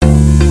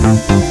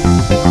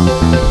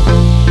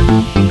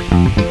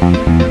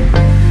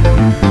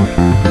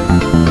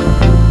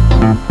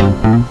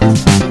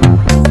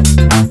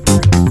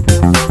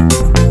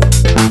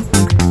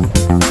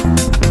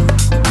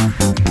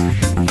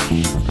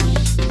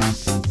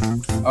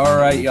All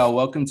right, y'all.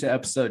 Welcome to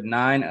episode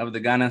 9 of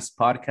the Ganas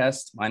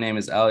podcast. My name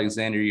is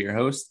Alexander, your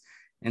host.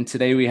 And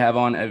today we have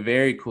on a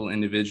very cool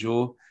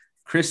individual,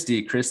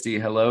 Christy. Christy,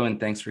 hello, and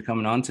thanks for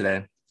coming on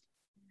today.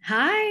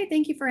 Hi,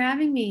 thank you for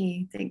having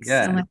me. Thanks so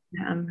Yeah, much.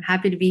 I'm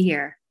happy to be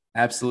here.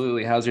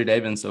 absolutely. How's your day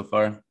been so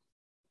far?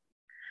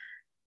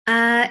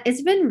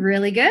 It's been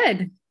really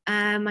good.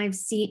 I've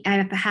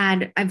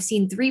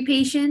seen three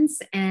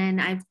patients,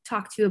 and I've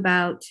talked to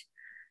about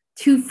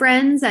two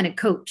friends and a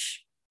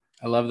coach.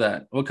 I love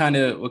that. What kind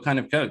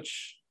of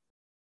coach?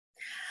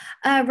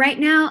 Right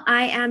now,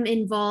 I am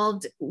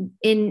involved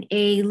in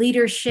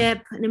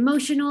an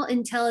emotional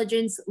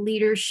intelligence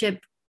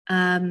leadership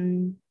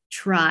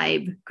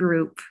tribe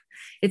group.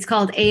 It's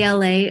called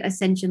ALA,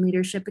 Ascension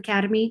Leadership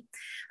Academy.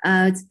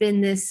 It's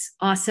been this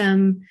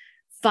awesome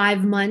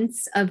 5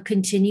 months of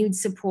continued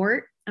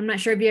support. I'm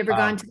not sure if you ever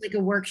gone Wow. to like a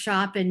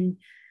workshop and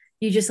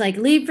you just like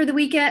leave for the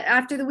weekend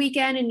after the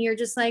weekend and you're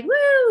just like,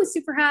 woo,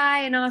 super high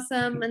and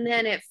awesome. And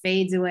then it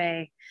fades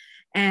away.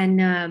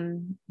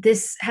 And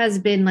this has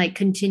been like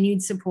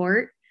continued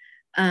support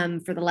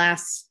for the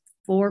last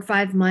 4 or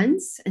 5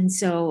 months. And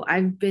so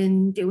I've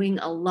been doing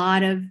a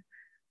lot of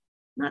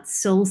not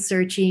soul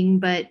searching,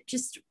 but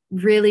just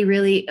really,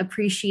 really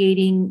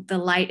appreciating the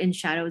light and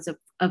shadows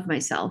of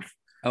myself.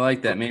 I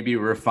like that. Maybe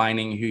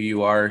refining who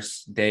you are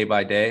day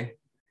by day.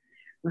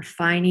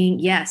 Refining,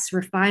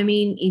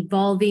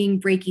 evolving,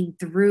 breaking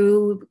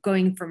through,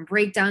 going from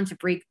breakdown to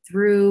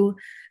breakthrough,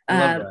 I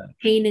love that.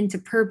 pain into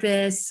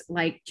purpose,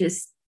 like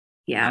just,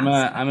 I'm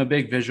yeah. a I'm a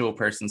big visual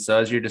person. So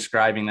as you're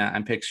describing that,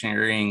 I'm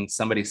picturing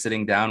somebody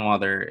sitting down while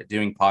they're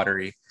doing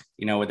pottery,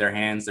 with their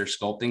hands, they're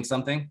sculpting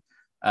something.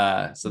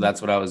 So that's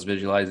what I was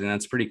visualizing.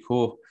 That's pretty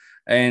cool.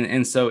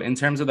 And so in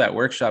terms of that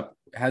workshop,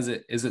 is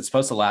it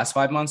supposed to last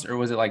 5 months, or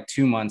was it like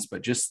 2 months,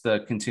 but just the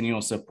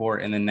continual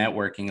support and the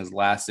networking has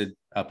lasted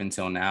up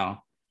until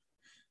now?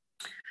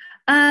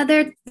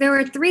 There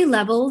were three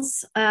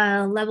levels.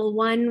 Level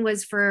one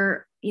was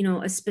for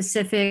a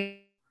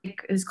specific.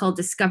 It was called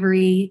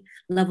discovery.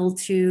 Level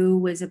two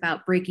was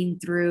about breaking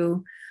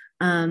through,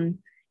 and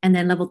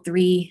then level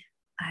three,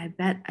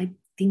 I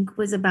think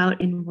was about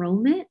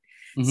enrollment.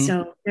 Hmm.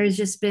 So there's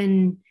just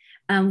been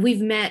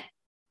we've met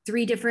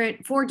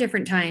 4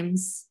 different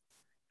times,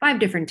 5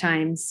 different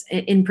times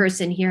in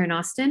person here in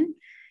Austin,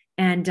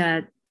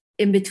 and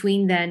in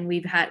between then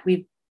we've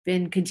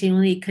been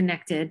continually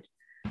connected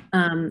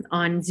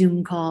on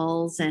Zoom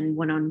calls and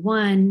one on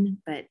one.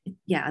 But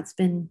yeah, it's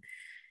been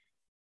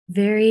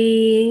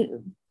very,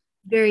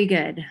 very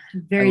good, I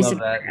very love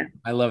that. supportive.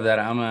 I love that.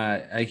 I'm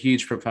a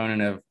huge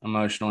proponent of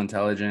emotional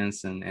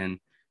intelligence and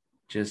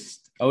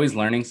just always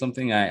learning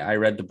something. I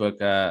read the book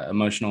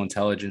Emotional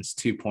Intelligence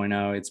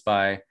 2.0. It's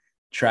by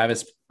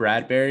Travis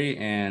Bradberry.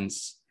 And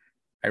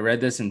I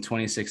read this in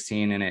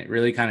 2016, and it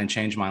really kind of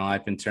changed my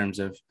life in terms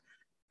of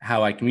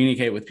how I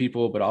communicate with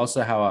people, but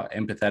also how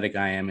empathetic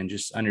I am and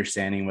just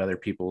understanding other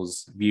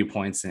people's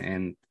viewpoints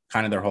and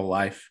kind of their whole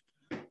life.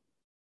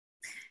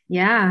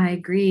 Yeah, I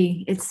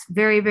agree. It's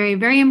very, very,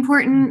 very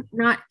important.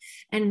 Not,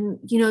 and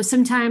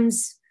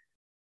sometimes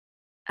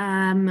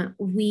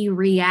we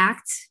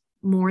react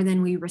more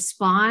than we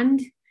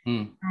respond.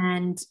 Hmm.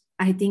 And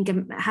I think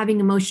having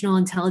emotional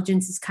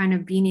intelligence is kind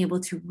of being able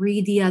to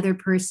read the other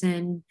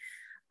person,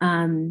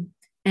 um,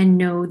 and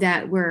know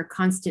that we're a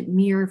constant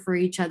mirror for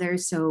each other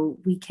so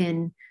we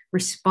can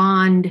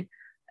respond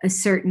a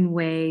certain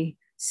way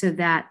so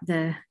that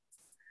the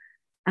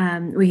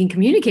we can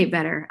communicate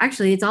better.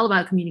 Actually, it's all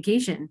about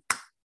communication.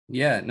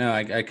 Yeah, no,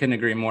 I couldn't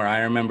agree more. I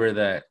remember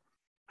that,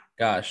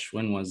 gosh,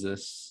 when was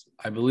this?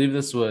 I believe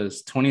this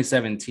was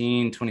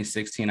 2017,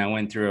 2016. I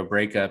went through a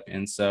breakup.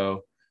 And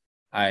so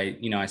I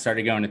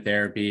started going to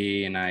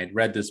therapy, and I had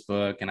read this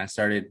book, and I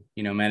started,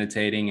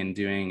 meditating and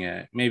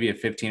doing maybe a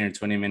 15 or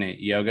 20-minute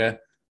yoga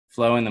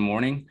flow in the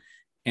morning.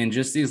 And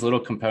just these little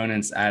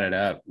components added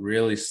up,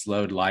 really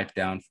slowed life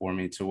down for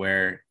me to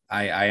where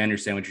I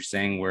understand what you're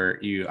saying,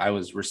 where I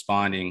was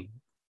responding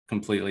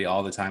completely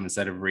all the time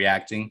instead of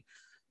reacting.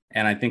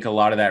 And I think a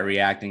lot of that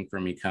reacting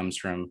for me comes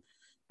from,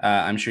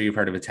 I'm sure you've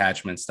heard of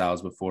attachment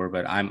styles before,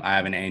 but I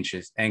have an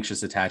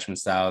anxious attachment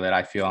style that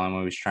I feel I'm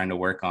always trying to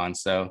work on.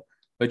 So,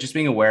 but just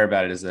being aware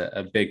about it is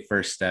a big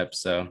first step.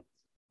 So,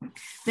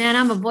 Man,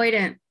 I'm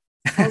avoidant.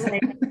 I was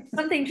like,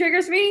 something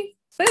triggers me,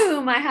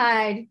 boom, I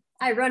hide,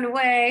 I run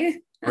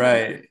away.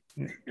 right.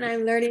 And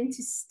I'm learning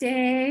to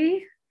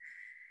stay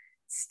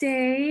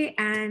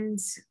and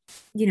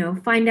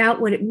find out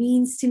what it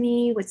means to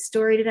me, what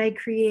story did I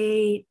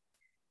create,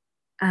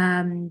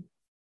 um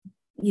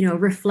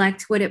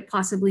reflect what it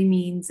possibly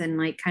means and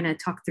like kind of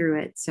talk through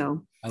it.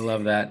 So I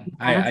love that.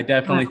 yeah, I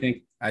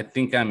definitely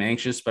think I'm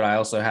anxious, but I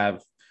also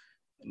have,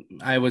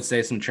 I would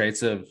say, some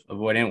traits of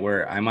avoidant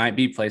where I might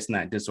be placed in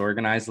that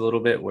disorganized a little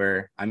bit,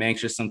 where I'm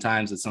anxious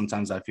sometimes, and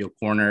sometimes I feel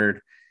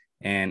cornered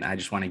and I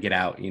just want to get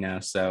out.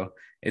 So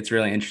it's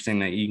really interesting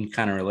that you can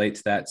kind of relate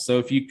to that. So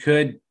if you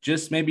could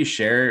just maybe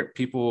share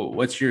people,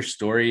 what's your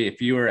story?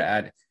 If you were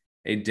at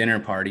a dinner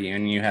party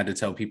and you had to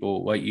tell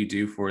people what you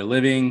do for a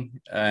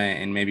living,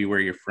 and maybe where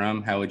you're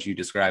from, how would you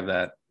describe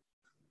that?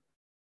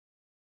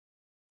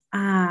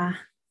 I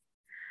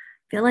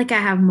feel like I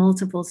have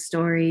multiple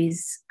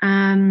stories.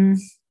 I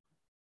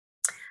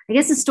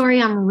guess the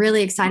story I'm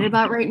really excited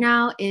about right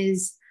now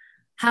is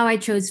how I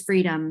chose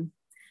freedom.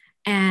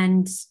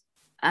 And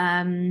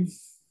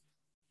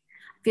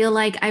feel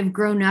like I've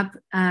grown up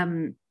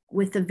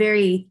with a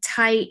very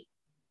tight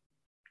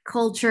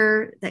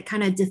culture that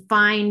kind of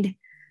defined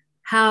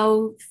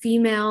how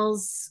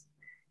females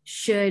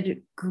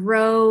should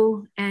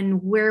grow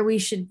and where we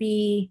should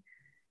be,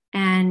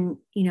 and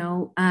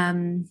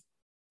and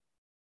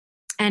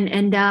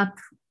end up,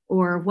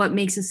 or what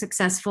makes us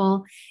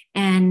successful.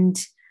 And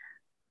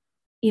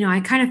I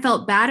kind of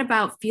felt bad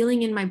about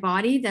feeling in my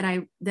body that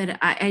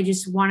I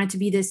just wanted to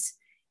be this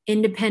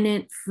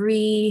independent,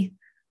 free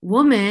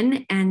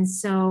woman. And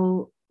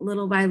so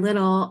little by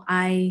little,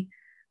 I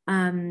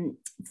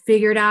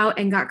figured out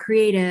and got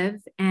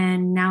creative.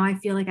 And now I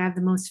feel like I have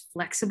the most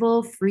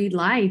flexible, free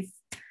life.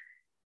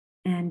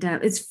 And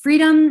it's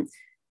freedom,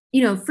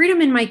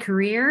 freedom in my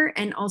career,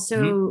 and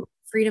also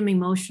freedom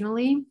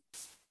emotionally.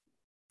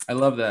 I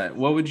love that.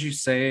 What would you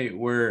say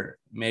were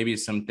maybe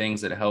some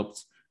things that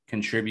helped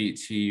contribute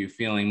to you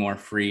feeling more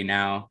free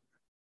now?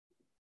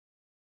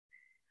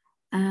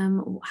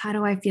 How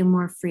do I feel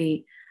more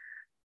free?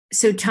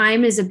 So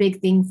time is a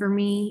big thing for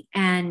me,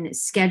 and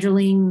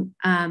scheduling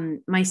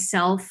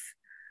myself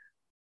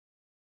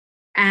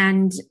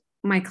and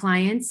my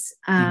clients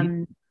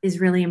is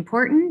really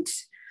important.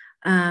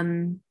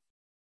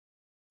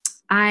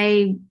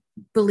 I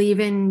believe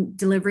in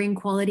delivering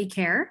quality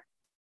care.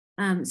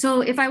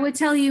 So if I would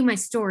tell you my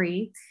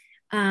story,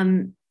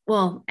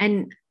 well,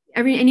 and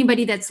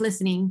anybody that's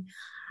listening,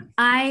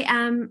 I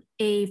am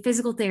a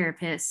physical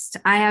therapist.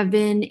 I have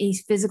been a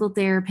physical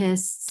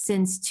therapist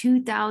since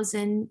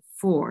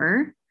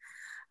 2004.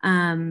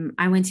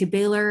 I went to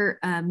Baylor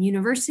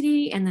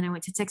University, and then I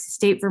went to Texas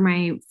State for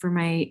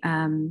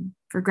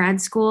grad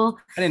school.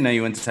 I didn't know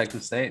you went to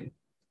Texas State.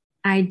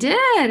 I did.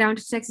 I went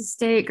to Texas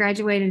State,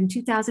 graduated in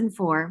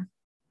 2004.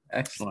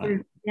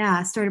 Excellent.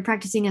 Started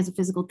practicing as a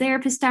physical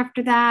therapist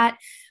after that,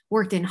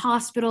 worked in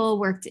hospital,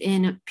 worked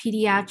in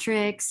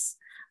pediatrics.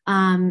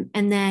 And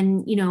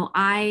then,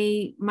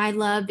 my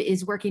love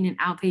is working in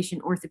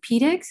outpatient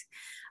orthopedics.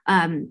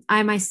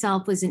 I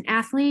myself was an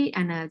athlete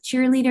and a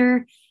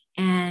cheerleader.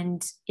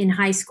 And in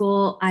high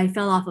school, I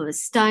fell off of a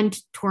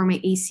stunt, tore my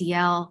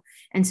ACL.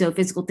 And so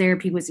physical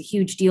therapy was a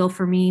huge deal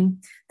for me.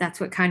 That's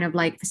what kind of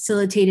like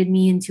facilitated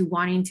me into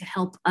wanting to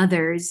help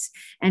others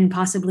and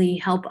possibly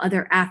help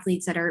other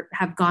athletes that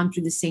have gone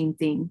through the same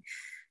thing.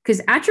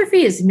 Because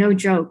atrophy is no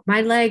joke.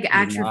 My leg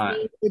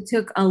atrophy, it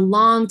took a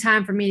long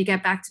time for me to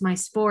get back to my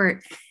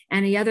sport.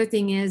 And the other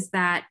thing is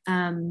that,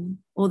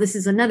 this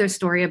is another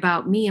story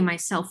about me and my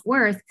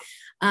self-worth.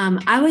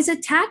 I was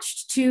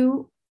attached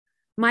to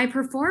my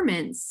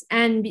performance,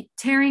 and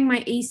tearing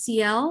my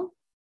ACL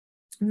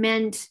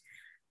meant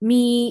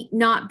me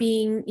not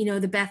being,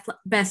 the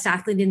best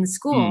athlete in the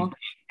school,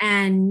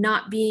 and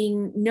not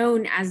being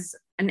known as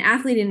an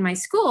athlete in my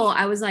school.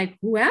 I was like,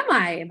 who am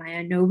I? Am I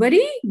a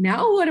nobody?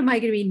 Now what am I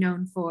going to be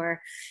known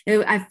for?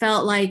 I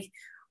felt like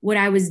what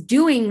I was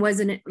doing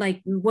was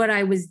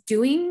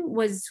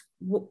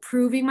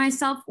proving my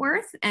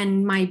self-worth,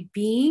 and my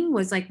being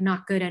was like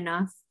not good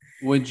enough.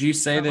 Would you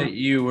say that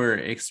you were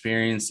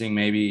experiencing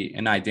maybe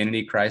an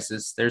identity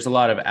crisis? There's a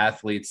lot of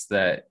athletes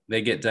that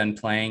they get done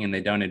playing and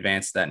they don't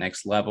advance to that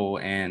next level.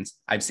 And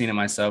I've seen it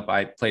myself.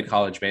 I played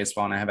college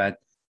baseball, and I have had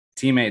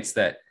teammates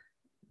that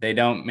they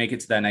don't make it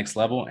to that next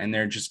level, and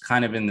they're just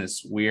kind of in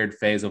this weird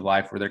phase of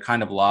life where they're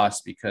kind of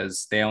lost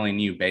because they only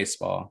knew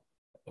baseball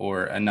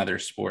or another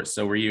sport.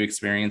 So were you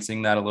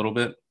experiencing that a little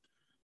bit?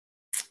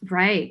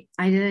 Right.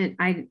 I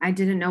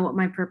didn't know what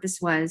my purpose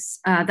was.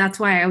 That's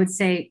why I would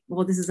say,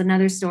 well, this is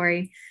another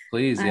story.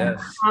 Please,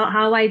 yes.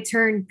 How I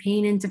turned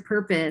pain into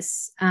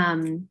purpose.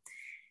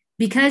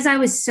 Because I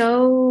was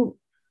so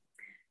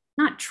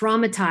not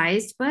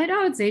traumatized, but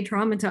I would say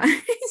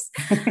traumatized.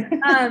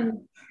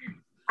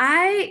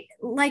 I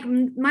like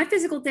my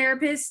physical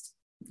therapist.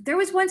 There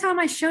was one time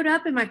I showed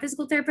up and my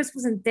physical therapist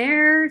wasn't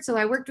there. So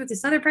I worked with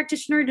this other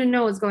practitioner, didn't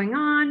know what was going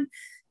on.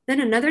 Then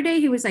another day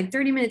he was like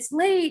 30 minutes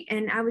late.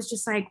 And I was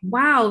just like,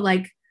 wow,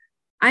 like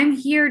I'm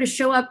here to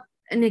show up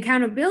in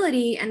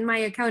accountability, and my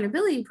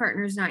accountability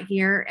partner is not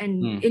here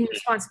and in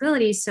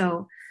responsibility.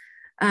 So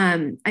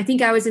I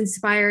think I was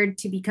inspired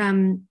to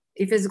become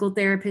a physical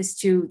therapist,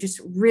 to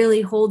just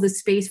really hold the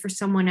space for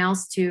someone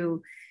else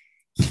to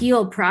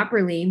heal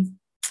properly.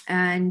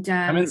 And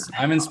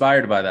I'm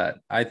inspired by that.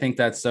 I think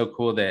that's so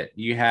cool that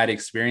you had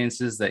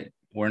experiences that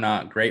were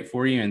not great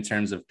for you in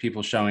terms of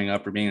people showing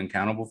up or being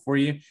accountable for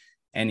you,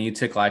 and you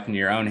took life into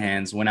your own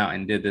hands, went out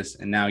and did this,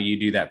 and now you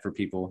do that for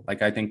people.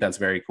 Like, I think that's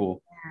very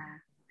cool.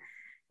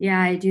 Yeah,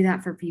 I do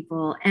that for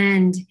people.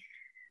 And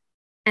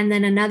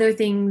then another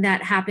thing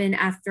that happened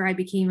after I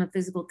became a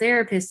physical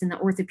therapist in the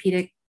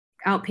orthopedic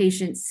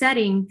outpatient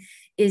setting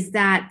is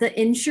that the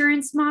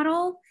insurance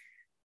model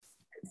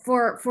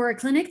for a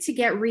clinic to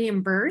get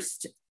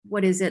reimbursed,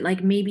 what is it,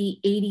 like maybe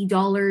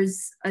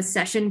 $80 a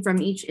session from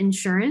each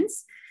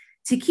insurance,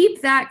 to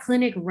keep that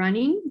clinic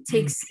running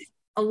takes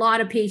a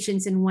lot of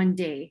patients in one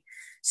day.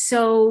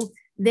 So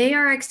they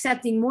are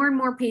accepting more and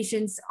more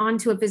patients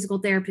onto a physical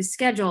therapist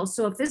schedule.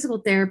 So a physical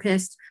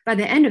therapist, by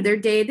the end of their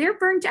day, they're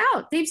burnt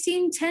out. They've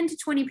seen 10 to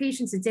 20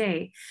 patients a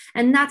day.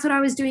 And that's what I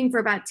was doing for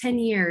about 10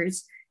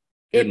 years.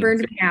 It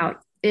burned me out.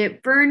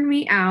 It burned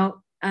me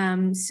out.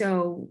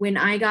 So when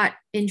I got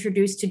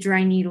introduced to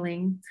dry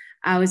needling,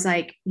 I was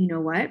like, you know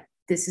what?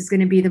 This is going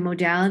to be the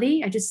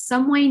modality. I just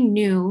some way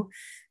knew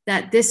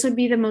that this would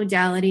be the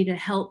modality to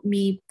help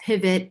me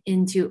pivot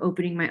into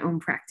opening my own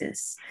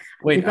practice.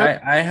 Wait,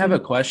 I have a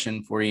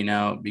question for you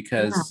now,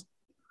 because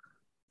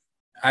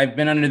I've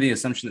been under the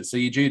assumption that, so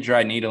you do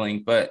dry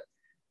needling, but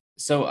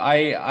so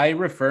I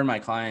refer my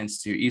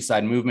clients to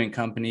Eastside Movement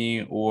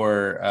Company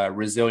or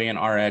Resilient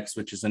RX,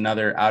 which is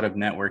another out of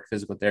network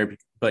physical therapy.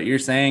 But you're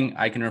saying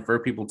I can refer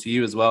people to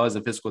you as well as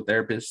a physical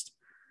therapist?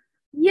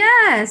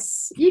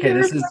 Yes, you can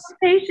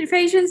refer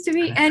patients to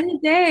me any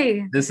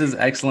day. This is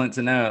excellent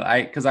to know.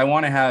 Because I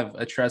want to have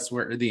a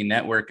trustworthy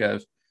network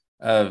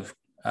of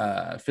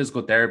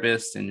physical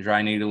therapists and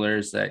dry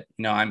needlers that,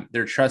 you know,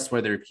 they're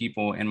trustworthy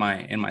people in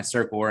my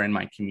circle or in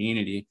my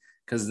community,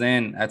 because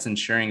then that's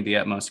ensuring the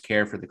utmost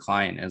care for the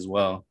client as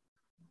well.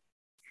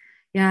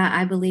 Yeah,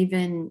 I believe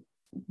in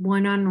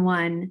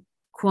one-on-one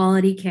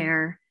quality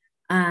care.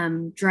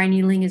 Dry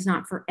needling is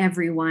not for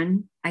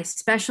everyone. I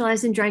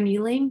specialize in dry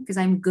needling because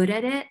I'm good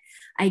at it.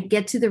 I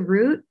get to the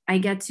root. I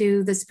get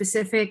to the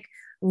specific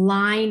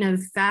line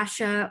of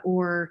fascia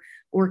or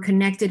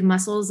connected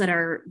muscles that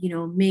are, you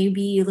know,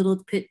 maybe a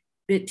little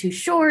bit too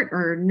short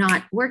or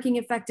not working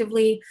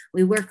effectively.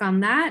 We work on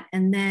that.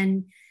 And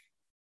then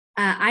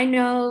I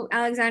know,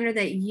 Alexander,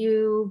 that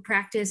you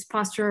practice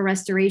Postural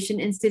Restoration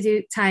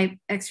Institute type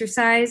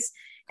exercise,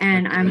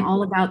 and I'm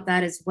all about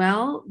that as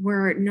well.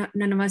 Where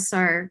none of us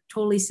are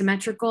totally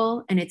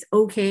symmetrical, and it's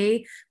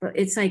okay. But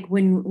it's like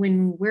when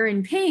we're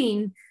in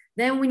pain,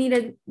 then we need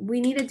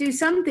to do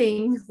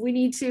something. We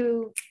need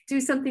to do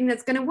something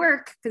that's going to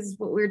work, because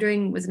what we're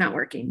doing was not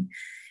working.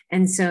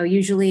 And so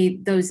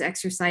usually those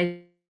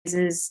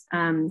exercises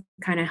kind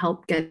of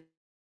help get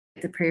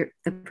the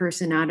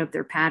person out of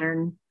their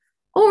pattern.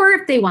 Or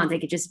if they want, they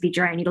could just be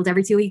dry needled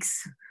every 2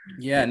 weeks.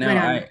 Yeah, no,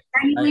 dry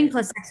needling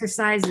plus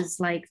exercise is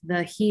like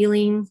the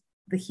healing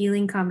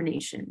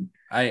combination.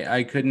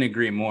 I couldn't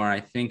agree more.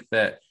 I think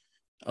that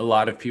a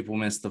lot of people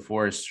miss the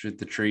forest with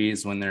the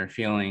trees when they're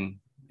feeling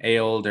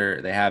ailed or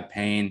they have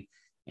pain.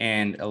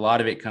 And a lot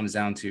of it comes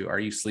down to, are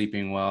you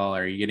sleeping well?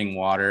 Are you getting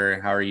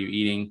water? How are you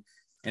eating?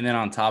 And then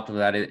on top of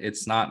that,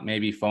 it's not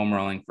maybe foam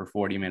rolling for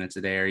 40 minutes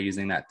a day or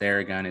using that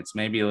Theragun. It's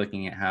maybe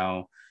looking at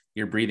how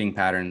your breathing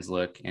patterns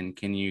look, and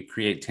can you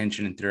create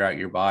tension throughout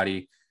your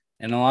body.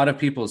 And a lot of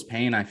people's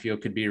pain, I feel,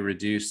 could be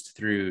reduced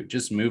through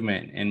just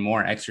movement and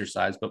more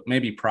exercise, but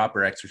maybe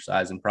proper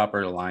exercise and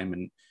proper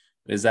alignment.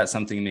 Is that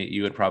something that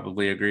you would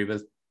probably agree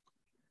with?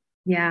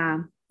 Yeah.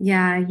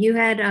 You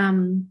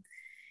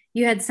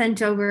had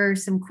sent over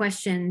some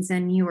questions,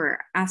 and you were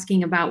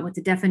asking about what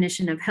the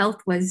definition of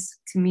health was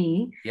to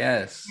me.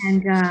 Yes.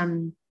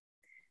 And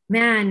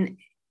man,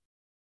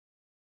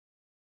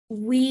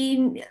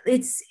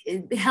 it's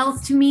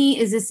health to me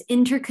is this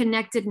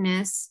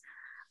interconnectedness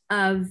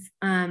of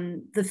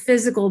the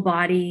physical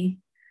body,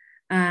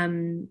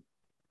 the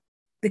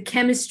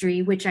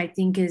chemistry, which I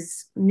think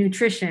is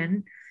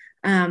nutrition,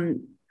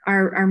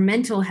 our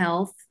mental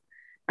health,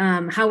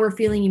 how we're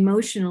feeling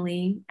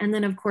emotionally, and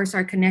then of course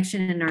our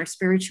connection and our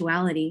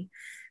spirituality.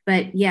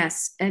 But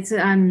yes, it's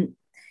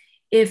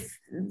if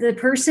the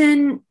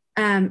person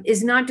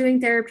is not doing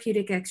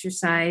therapeutic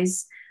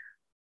exercise,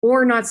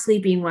 or not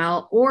sleeping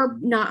well, or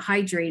not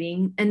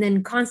hydrating, and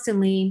then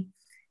constantly,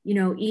 you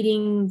know,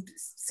 eating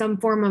some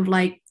form of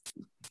like,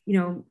 you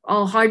know,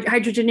 all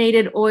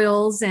hydrogenated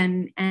oils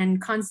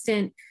and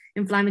constant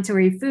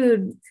inflammatory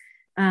food,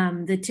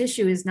 the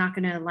tissue is not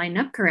going to line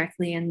up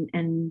correctly,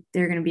 and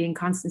they're going to be in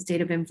constant state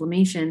of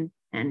inflammation.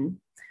 And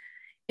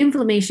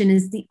inflammation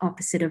is the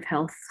opposite of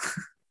health.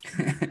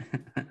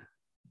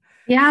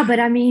 Yeah,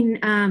 but I mean,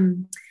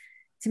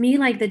 to me,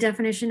 like the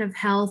definition of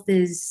health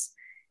is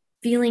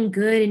feeling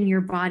good in your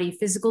body,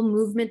 physical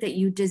movement that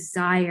you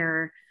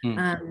desire,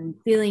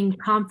 feeling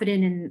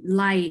confident and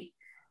light,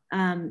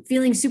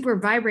 feeling super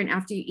vibrant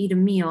after you eat a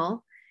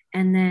meal.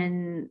 And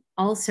then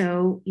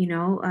also, you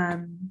know,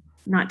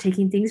 not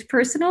taking things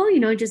personal, you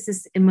know, just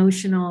this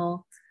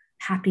emotional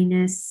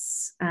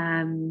happiness,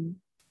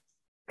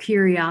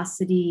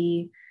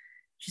 curiosity,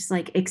 just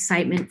like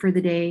excitement for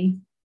the day.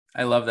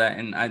 I love that.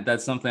 And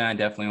that's something I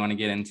definitely want to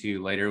get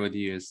into later with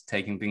you, is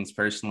taking things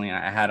personally.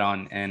 I had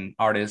on an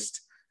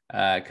artist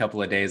a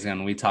couple of days ago,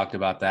 and we talked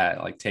about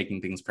that, like taking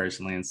things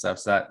personally and stuff.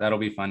 So that'll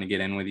be fun to get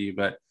in with you.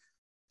 But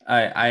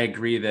I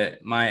agree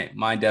that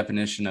my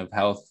definition of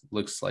health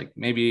looks like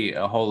maybe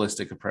a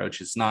holistic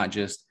approach. It's not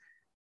just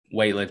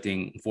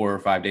weightlifting 4 or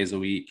 5 days a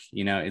week.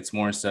 You know, it's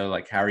more so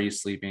like, how are you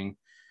sleeping?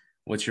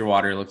 What's your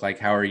water look like?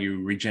 How are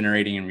you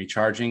regenerating and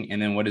recharging?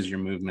 And then what does your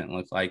movement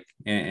look like?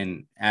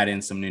 And add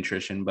in some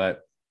nutrition. But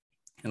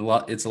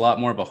it's a lot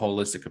more of a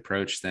holistic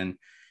approach than,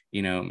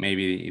 you know,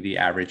 maybe the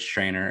average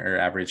trainer or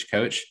average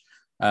coach.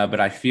 but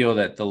I feel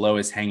that the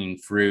lowest hanging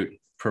fruit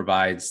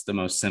provides the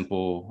most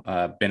simple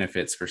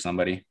benefits for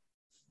somebody.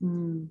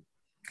 Mm.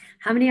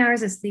 How many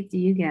hours of sleep do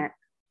you get?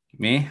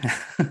 Me,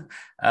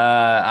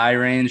 I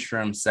range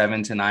from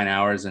 7 to 9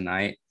 hours a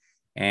night.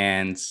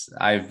 And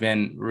I've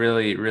been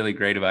really, really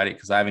great about it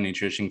because I have a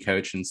nutrition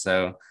coach. And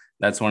so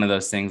that's one of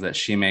those things that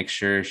she makes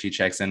sure she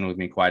checks in with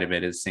me quite a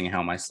bit, is seeing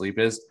how my sleep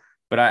is.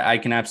 But I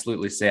can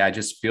absolutely say I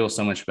just feel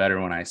so much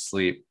better when I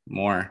sleep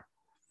more.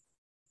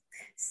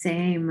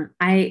 Same.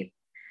 I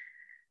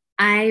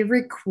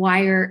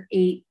require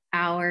 8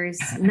 hours.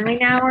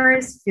 9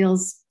 hours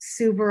feels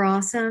super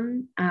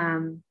awesome.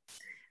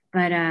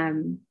 But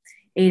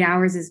 8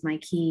 hours is my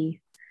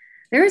key.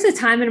 There was a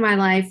time in my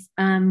life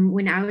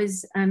when I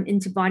was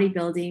into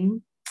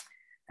bodybuilding.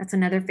 That's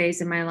another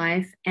phase in my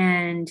life.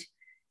 And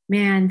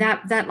man,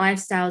 that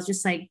lifestyle is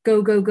just like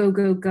go, go, go,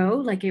 go, go.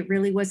 Like it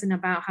really wasn't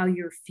about how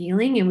you're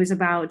feeling. It was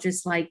about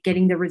just like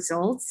getting the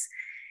results.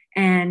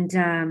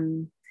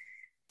 And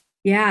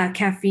yeah,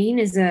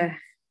 caffeine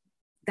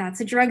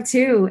that's a drug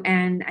too.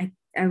 And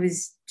I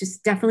was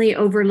just definitely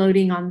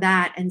overloading on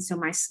that. And so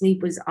my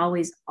sleep was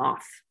always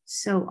off,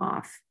 so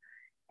off.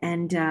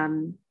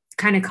 And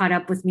kind of caught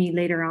up with me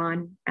later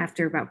on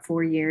after about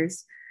 4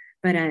 years.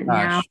 But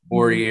now, Gosh,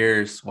 4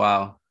 years.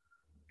 Wow.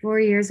 4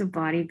 years of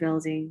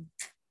bodybuilding.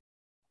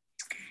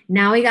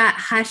 Now we got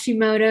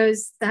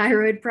Hashimoto's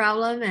thyroid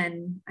problem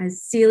and a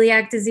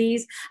celiac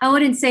disease. I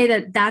wouldn't say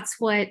that that's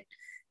what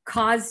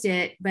caused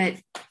it, but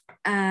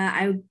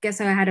I guess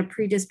I had a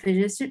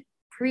predisposition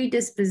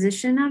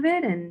of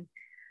it, and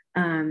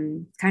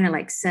kind of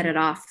like set it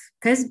off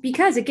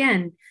because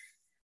again,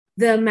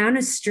 the amount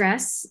of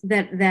stress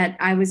that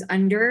I was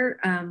under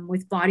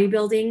with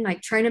bodybuilding,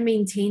 like trying to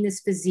maintain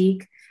this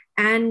physique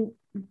and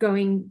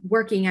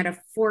working at a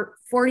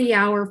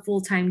 40-hour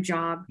full-time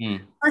job,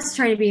 plus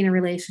trying to be in a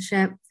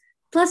relationship,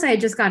 plus I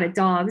had just got a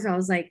dog, so I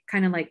was like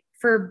kind of like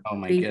for Oh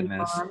my baby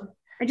goodness. mom.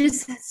 I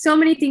just so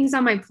many things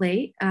on my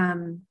plate.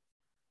 It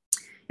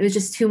was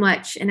just too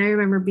much, and I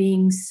remember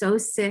being so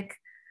sick.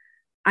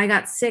 I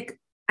got sick.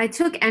 I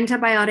took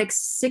antibiotics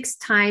 6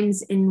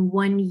 times in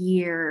 1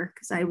 year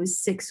because I was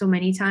sick so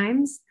many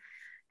times.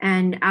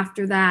 And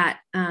after that,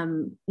 I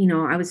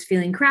was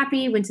feeling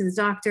crappy, went to the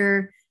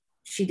doctor.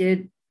 She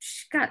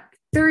got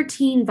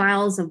 13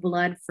 vials of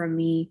blood from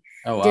me,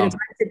 Oh, wow. did a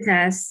bunch of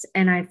tests,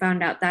 and I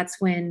found out that's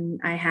when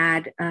I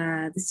had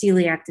the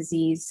celiac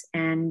disease,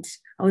 and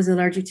I was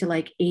allergic to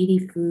like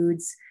 80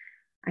 foods.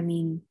 I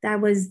mean,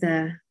 that was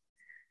the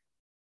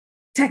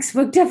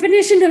textbook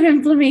definition of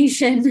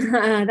inflammation.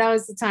 That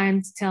was the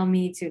time to tell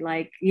me to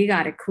like, you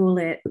got to cool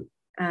it,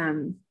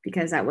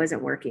 because that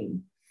wasn't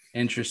working.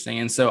 Interesting.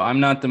 And so I'm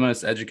not the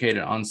most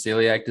educated on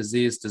celiac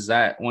disease. Does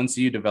that, once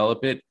you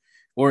develop it,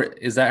 or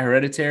is that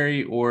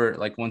hereditary, or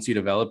like once you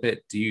develop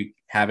it, do you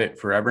have it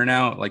forever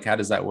now? Like, how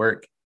does that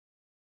work?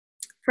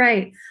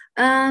 Right.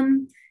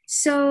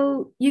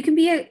 So you can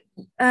be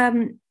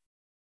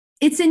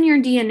it's in your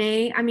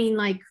DNA. I mean,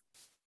 like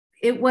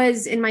it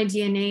was in my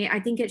DNA. I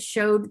think it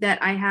showed that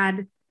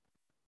I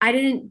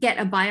didn't get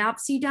a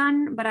biopsy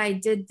done, but I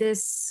did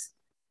this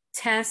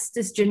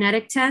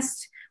genetic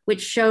test,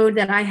 which showed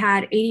that I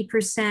had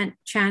 80%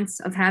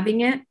 chance of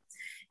having it.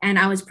 And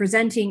I was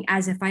presenting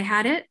as if I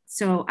had it.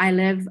 So I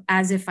live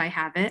as if I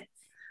have it.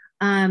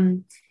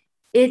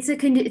 It's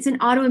an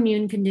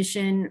autoimmune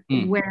condition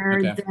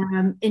where Okay.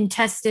 the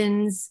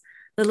intestines,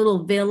 the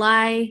little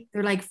villi,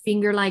 they're like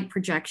finger-like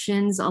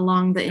projections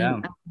along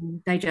the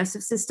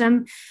digestive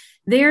system.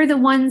 They're the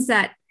ones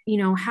that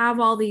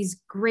have all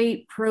these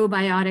great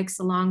probiotics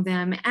along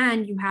them,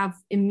 and you have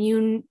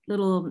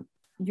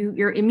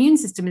your immune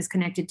system is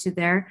connected to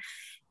there,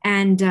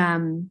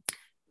 and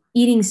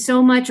eating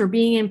so much or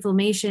being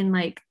inflammation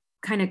like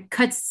kind of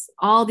cuts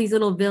all these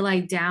little villi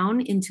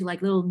down into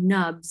like little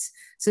nubs.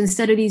 So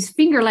instead of these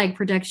finger-like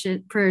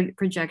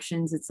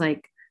projections, it's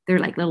like they're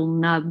like little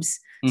nubs.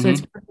 So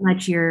it's pretty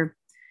much your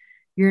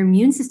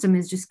immune system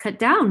is just cut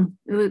down.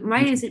 My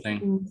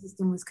immune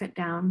system was cut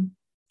down.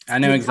 I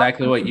know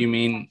exactly what you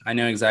mean. I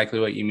know exactly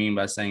what you mean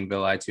by saying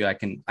villi too. I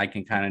can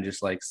kind of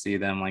just like see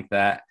them like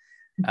that.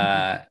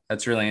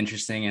 That's really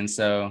interesting. And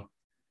so,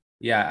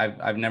 yeah,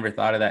 I've never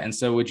thought of that. And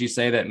so would you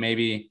say that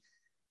maybe,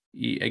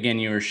 again,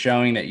 you were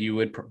showing that you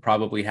would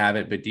probably have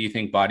it, but do you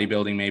think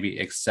bodybuilding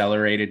maybe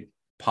accelerated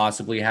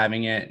possibly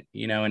having it,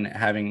 and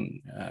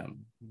having,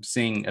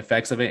 seeing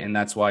effects of it? And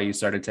that's why you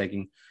started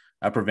taking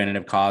a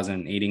preventative cause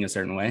and eating a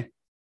certain way?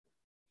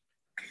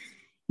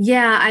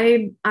 Yeah,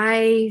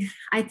 I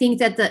think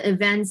that the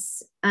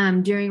events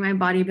during my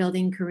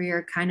bodybuilding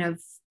career kind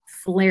of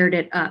flared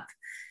it up,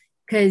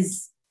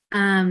 because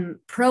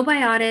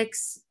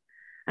probiotics.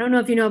 I don't know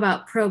if you know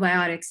about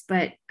probiotics,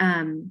 but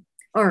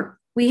or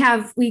we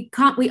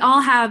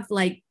all have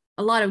like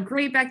a lot of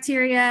great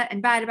bacteria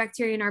and bad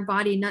bacteria in our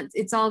body.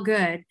 It's all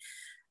good,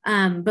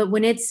 but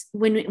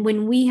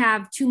when we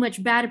have too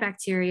much bad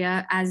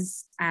bacteria,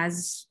 as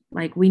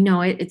like we know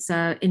it, it's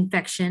a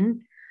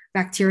infection.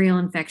 Bacterial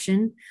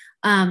infection.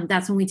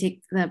 That's when we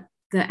take the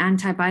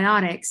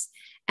antibiotics,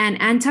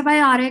 and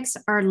antibiotics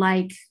are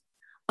like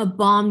a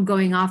bomb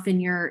going off in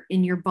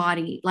your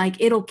body. Like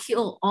it'll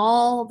kill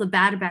all the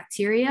bad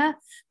bacteria,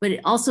 but it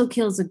also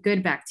kills the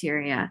good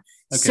bacteria.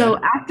 Okay. So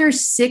after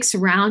 6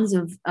 rounds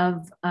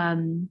of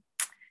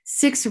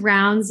 6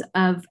 rounds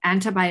of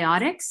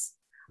antibiotics,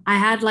 I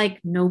had like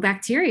no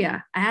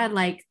bacteria. I had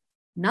like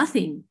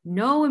nothing,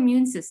 no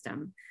immune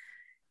system.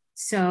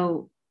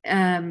 So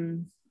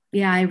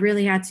yeah, I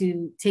really had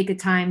to take a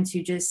time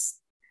to just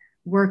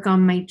work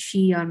on my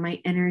chi, on my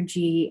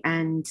energy,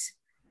 and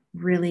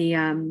really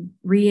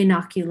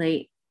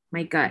re-inoculate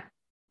my gut,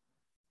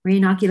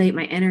 re-inoculate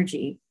my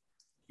energy.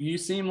 You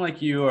seem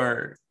like you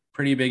are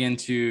pretty big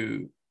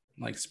into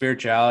like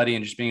spirituality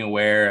and just being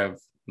aware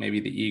of maybe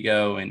the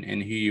ego and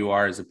who you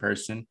are as a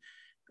person.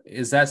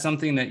 Is that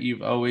something that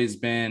you've always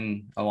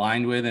been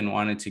aligned with and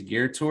wanted to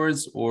gear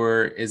towards,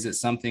 or is it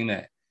something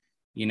that,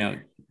 you know,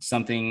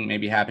 something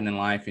maybe happened in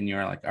life and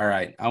you're like, all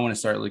right, I want to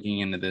start looking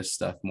into this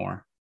stuff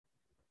more?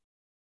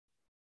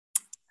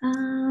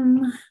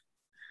 Um,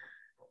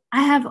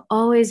 I have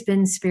always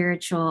been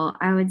spiritual.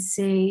 I would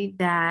say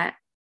that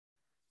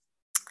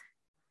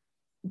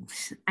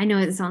I know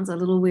it sounds a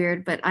little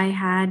weird, but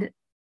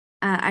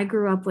I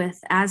grew up with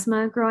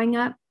asthma growing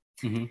up,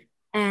 Mm-hmm.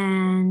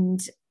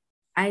 and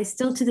I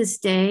still to this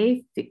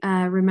day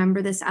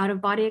remember this out of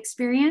body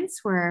experience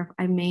where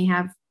I may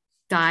have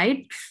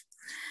died.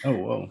 Oh,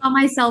 whoa. Saw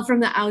myself from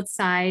the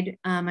outside.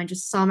 I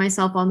just saw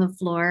myself on the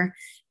floor,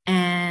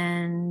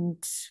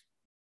 and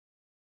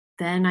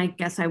then I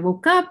guess I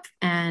woke up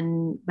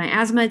and my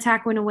asthma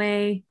attack went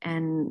away,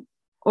 and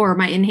or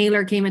my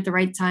inhaler came at the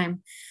right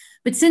time.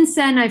 But since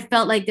then, I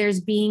felt like there's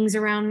beings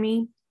around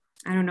me.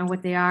 I don't know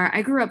what they are.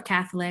 I grew up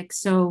Catholic,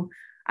 so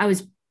I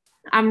was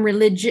I'm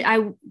religious.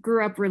 I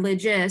grew up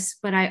religious,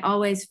 but I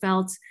always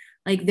felt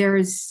like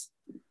there's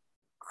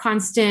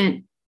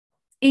constant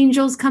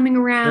angels coming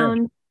Sure.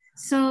 around.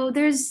 So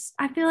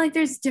I feel like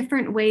there's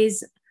different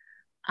ways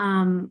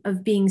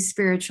of being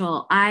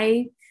spiritual.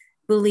 I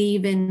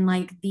believe in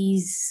like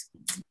this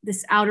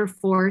outer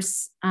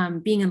force,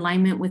 being in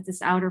alignment with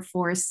this outer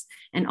force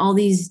and all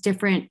these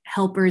different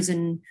helpers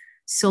and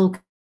soul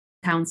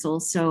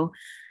councils. So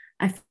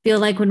I feel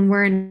like when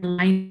we're in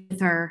line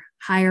with our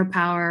higher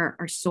power,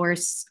 our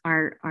source,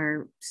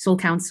 our soul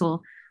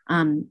council,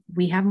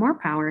 we have more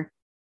power.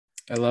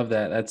 I love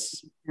that.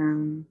 That's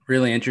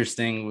really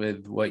interesting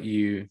with what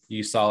you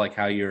saw, like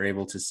how you were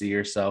able to see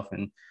yourself.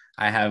 And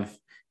I have,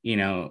 you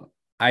know,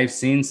 I've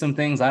seen some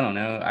things. I don't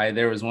know.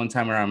 There was one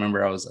time where I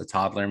remember I was a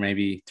toddler,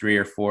 maybe 3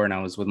 or 4, and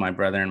I was with my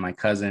brother and my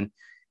cousin,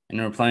 and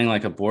we were playing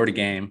like a board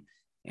game.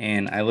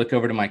 And I look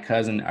over to my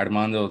cousin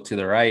Armando to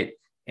the right,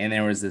 and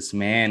there was this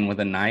man with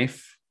a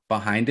knife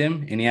behind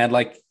him, and he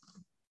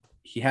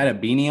had a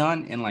beanie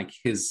on, and like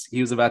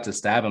he was about to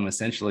stab him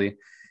essentially.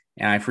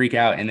 And I freak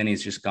out, and then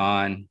he's just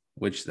gone,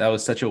 which that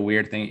was such a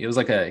weird thing. It was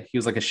like he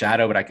was like a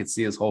shadow, but I could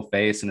see his whole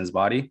face and his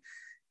body.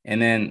 And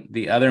then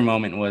the other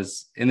moment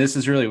was, and this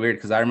is really weird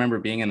because I remember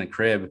being in the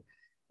crib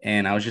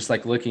and I was just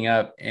like looking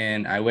up,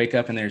 and I wake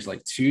up and there's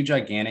like 2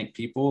 gigantic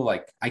people.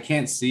 Like I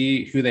can't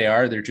see who they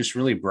are. They're just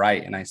really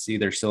bright. And I see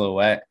their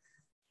silhouette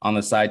on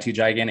the side, 2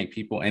 gigantic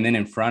people. And then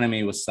in front of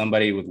me was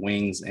somebody with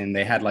wings, and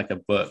they had like a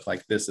book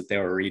like this that they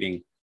were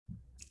reading.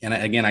 And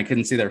again, I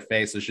couldn't see their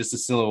face. It was just a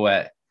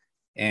silhouette.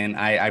 And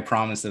I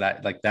promise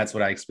that that's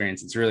what I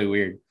experienced. It's really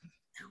weird.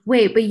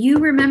 Wait, but you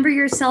remember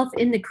yourself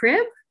in the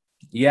crib?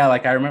 Yeah,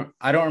 like I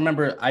don't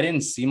remember, I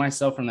didn't see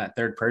myself from that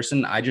third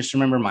person. I just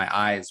remember my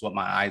eyes, what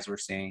my eyes were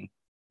seeing.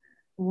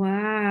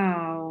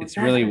 Wow, It's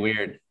that's really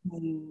weird.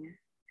 amazing.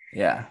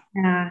 Yeah.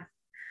 Yeah.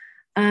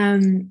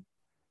 Um,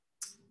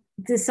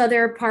 this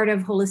other part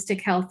of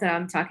holistic health that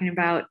I'm talking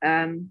about,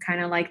 kind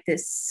of like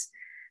this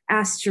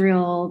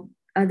astral,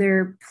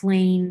 other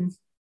plane,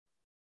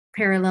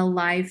 parallel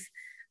life,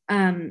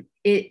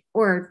 it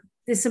or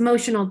this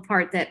emotional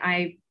part that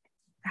I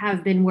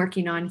have been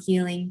working on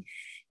healing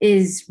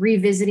is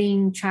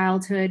revisiting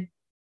childhood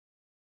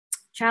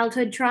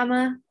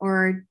trauma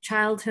or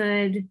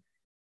childhood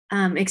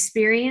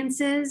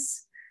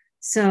experiences.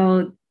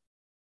 So,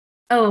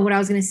 oh, what I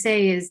was going to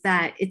say is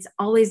that it's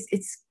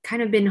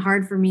kind of been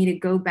hard for me to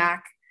go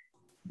back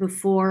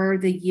before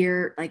the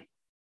year, like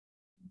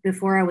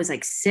before I was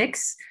like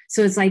 6.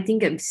 So I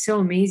think it's so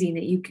amazing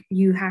that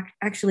you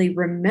actually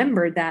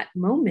remembered that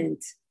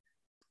moment.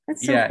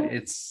 That's so Yeah, cool.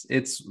 it's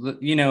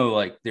you know,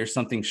 like there's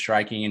something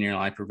striking in your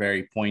life or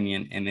very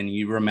poignant, and then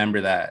you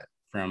remember that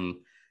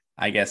from,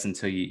 I guess,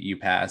 until you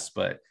pass.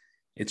 But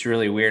it's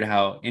really weird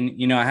how, and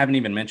you know, I haven't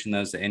even mentioned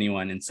those to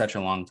anyone in such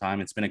a long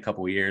time. It's been a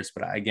couple years,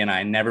 but again,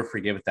 I never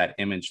forget what that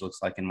image looks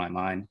like in my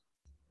mind.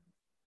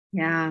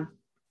 Yeah,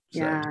 So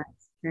yeah,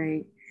 it's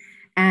great.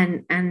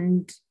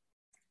 And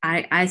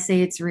I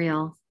say it's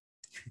real.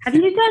 Have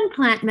you done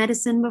plant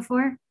medicine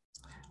before?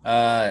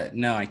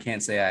 no, I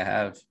can't say I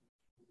have.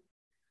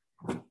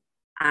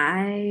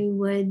 I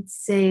would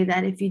say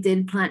that if you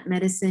did plant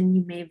medicine,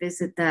 you may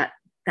visit that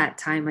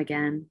time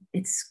again.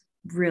 It's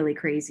really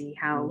crazy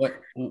how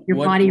your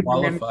body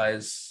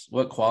remembers.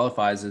 What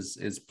qualifies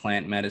is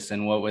plant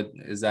medicine? What would,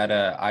 is that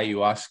a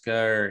ayahuasca,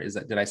 or is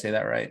that, did I say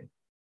that right?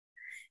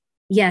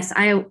 Yes,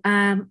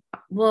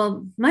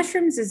 well,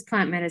 mushrooms is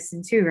plant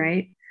medicine too,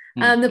 right?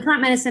 Hmm. The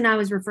plant medicine I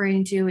was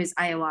referring to is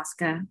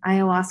ayahuasca.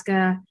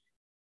 Ayahuasca,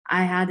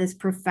 I had this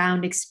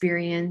profound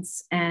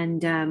experience,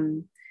 and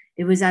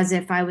it was as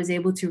if I was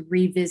able to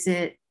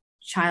revisit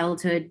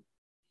childhood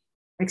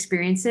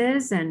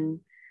experiences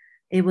and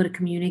able to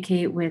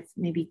communicate with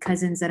maybe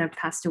cousins that have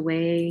passed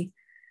away.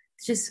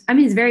 It's just, I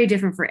mean, it's very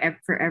different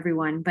for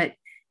everyone, but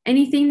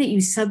anything that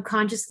you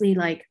subconsciously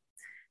like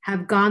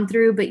have gone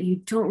through, but you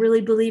don't really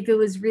believe it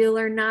was real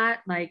or not,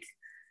 like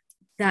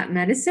that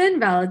medicine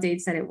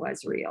validates that it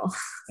was real.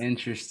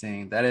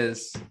 Interesting. That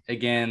is,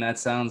 again, that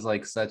sounds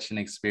like such an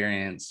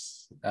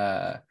experience.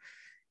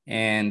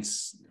 And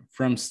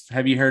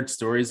have you heard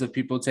stories of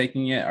people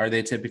taking it? Are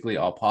they typically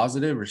all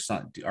positive, or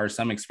are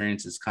some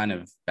experiences kind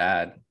of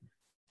bad?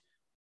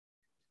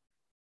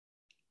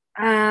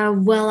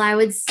 Well, I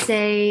would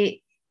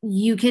say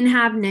you can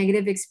have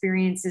negative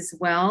experience as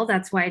well.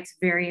 That's why it's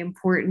very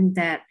important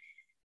that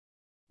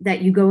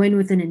you go in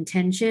with an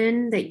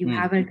intention, that you Hmm.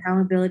 have an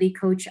accountability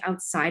coach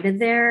outside of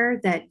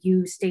there, that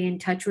you stay in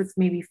touch with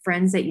maybe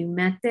friends that you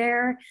met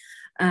there.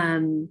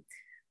 Um,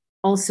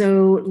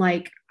 Also,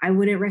 like, I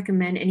wouldn't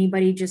recommend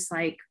anybody just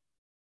like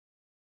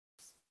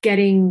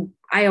getting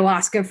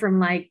ayahuasca from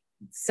like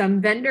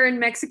some vendor in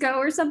Mexico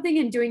or something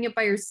and doing it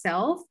by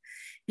yourself,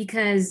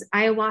 because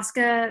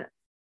ayahuasca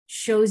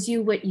shows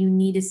you what you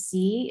need to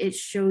see. It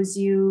shows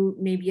you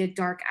maybe a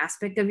dark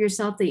aspect of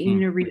yourself that you Hmm.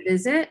 need to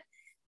revisit.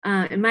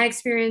 In my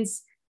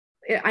experience,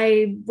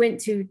 I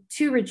went to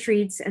two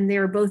retreats and they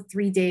were both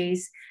 3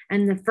 days.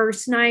 And the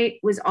first night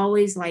was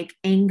always like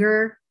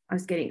anger. I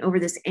was getting over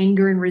this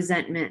anger and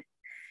resentment.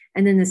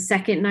 And then the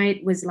second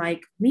night was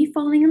like me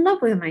falling in love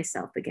with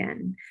myself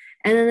again.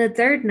 And then the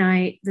third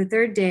night, the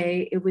third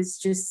day, it was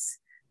just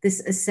this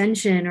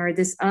ascension or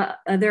this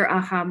other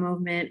aha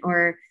moment,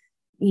 or,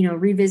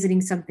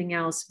 revisiting something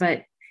else.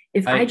 But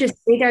if I I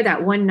just stayed there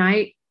that one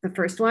night, the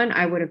first one,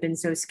 I would have been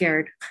so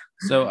scared.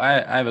 So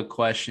I have a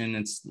question.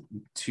 It's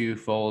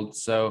twofold.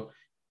 So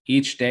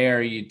each day,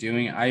 are you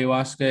doing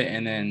ayahuasca?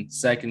 And then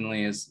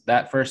secondly, is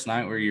that first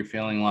night where you're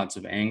feeling lots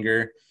of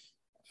anger,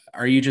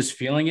 are you just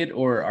feeling it,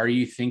 or are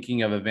you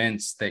thinking of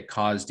events that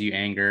caused you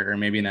anger, or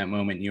maybe in that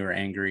moment you were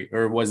angry,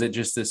 or was it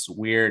just this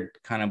weird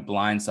kind of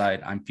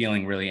blindside? I'm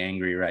feeling really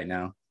angry right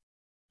now.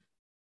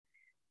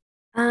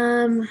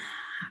 Um,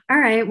 all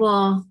right.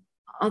 Well,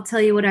 I'll tell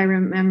you what I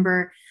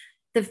remember.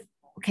 The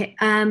okay.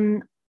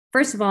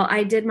 First of all,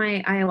 I did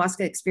my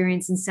ayahuasca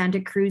experience in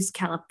Santa Cruz,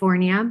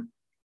 California.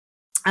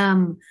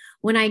 Um,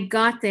 when I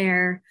got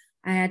there,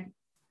 I had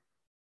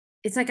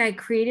it's like I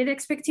created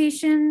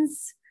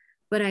expectations,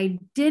 but I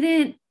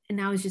didn't, and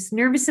I was just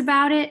nervous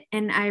about it.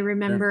 And I Sure.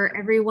 remember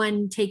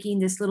everyone taking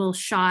this little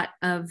shot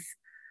of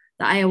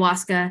the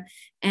ayahuasca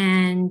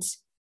and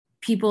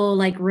people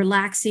like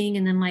relaxing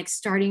and then like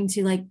starting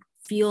to like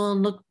feel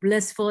and look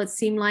blissful, it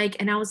seemed like.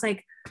 And I was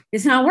like,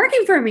 it's not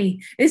working for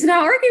me. It's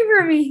not working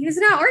for me. It's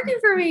not working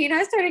for me. And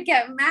I started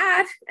getting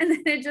mad. And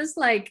then it just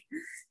like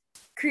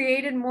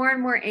created more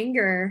and more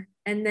anger.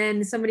 And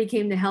then somebody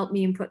came to help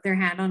me and put their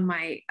hand on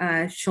my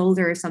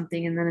shoulder or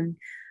something. And then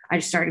I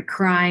just started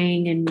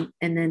crying,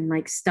 and then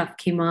like stuff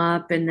came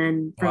up. And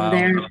then from Wow.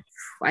 there,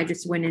 I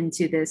just went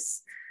into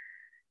this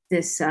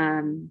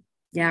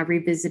yeah,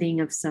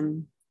 revisiting of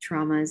some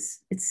traumas.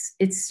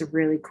 It's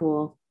really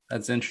cool.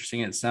 That's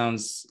interesting. It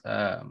sounds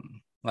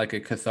like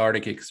a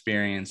cathartic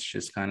experience,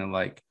 just kind of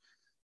like,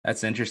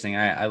 that's interesting.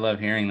 I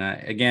love hearing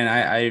that.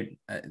 Again,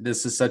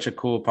 this is such a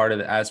cool part of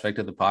the aspect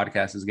of the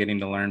podcast, is getting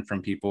to learn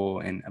from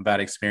people and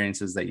about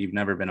experiences that you've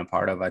never been a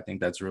part of. I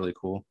think that's really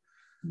cool.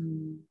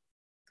 Mm.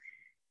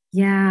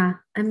 Yeah,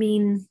 I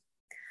mean,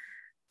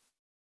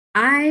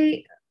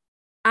 I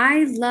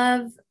I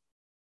love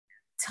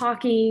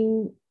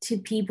talking to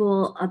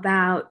people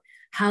about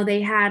how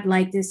they had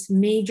like this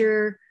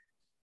major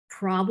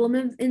problem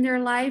in their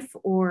life,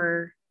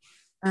 or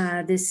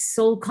this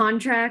soul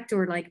contract,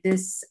 or like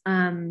this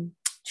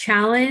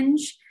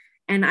challenge.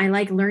 And I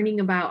like learning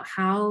about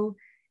how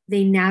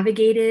they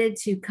navigated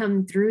to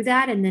come through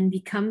that and then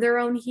become their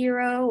own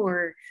hero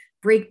or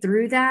break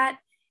through that.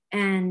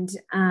 And,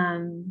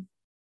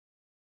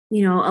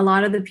 a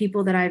lot of the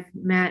people that I've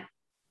met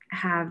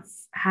have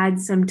had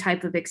some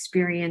type of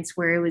experience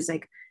where it was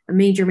like a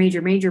major,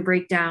 major, major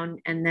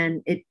breakdown. And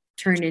then it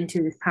turned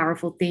into this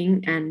powerful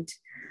thing. And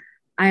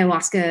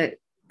ayahuasca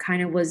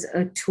kind of was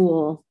a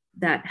tool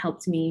that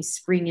helped me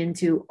spring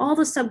into all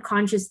the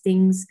subconscious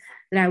things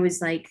that I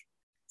was like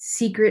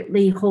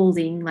secretly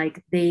holding,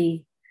 like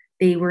they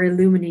were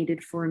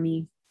illuminated for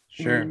me.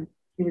 Sure. And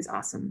it was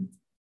awesome.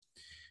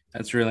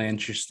 That's really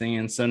interesting.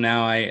 And so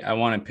now I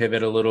want to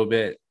pivot a little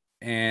bit.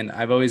 And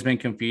I've always been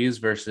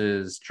confused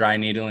versus dry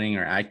needling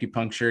or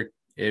acupuncture.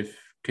 If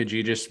could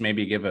you just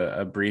maybe give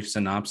a brief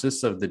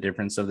synopsis of the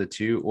difference of the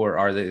two, or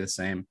are they the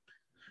same?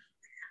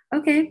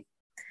 Okay.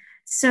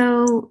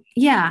 So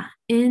yeah,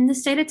 in the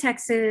state of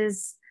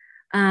Texas,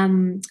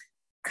 um,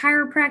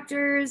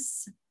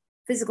 chiropractors,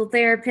 physical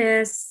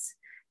therapists,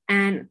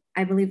 and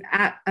I believe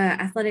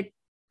athletic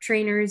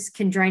trainers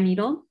can dry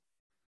needle.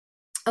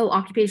 Oh,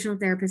 occupational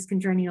therapists can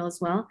dry needle as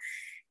well.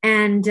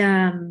 And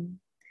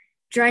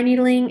dry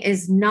needling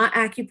is not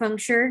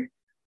acupuncture.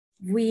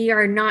 We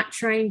are not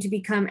trying to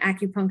become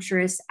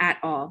acupuncturists at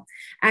all.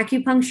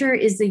 Acupuncture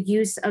is the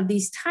use of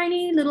these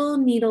tiny little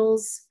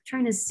needles. I'm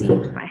trying to see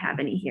if I have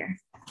any here.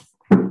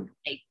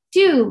 I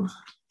do.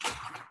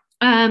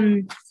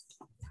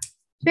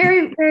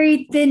 Very,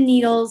 very thin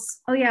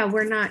needles. Oh yeah,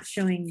 we're not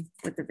showing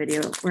with the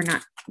video.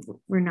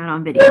 We're not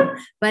on video.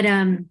 But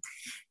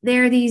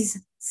there are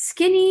these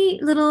skinny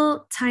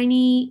little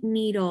tiny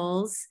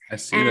needles. I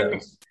see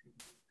those.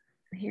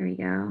 Here we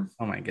go.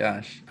 Oh my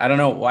gosh. I don't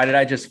know. Why did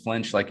I just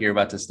flinch like you're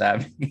about to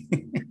stab me?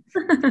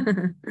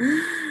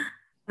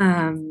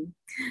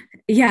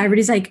 Yeah,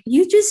 everybody's like,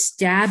 you just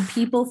stab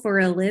people for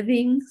a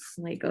living?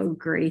 I'm like, oh,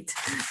 great.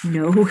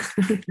 No.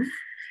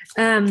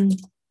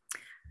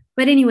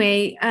 But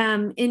anyway,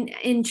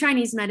 in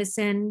Chinese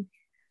medicine,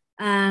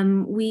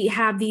 we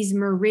have these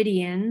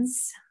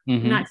meridians.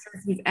 I'm not sure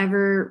if you've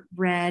ever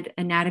read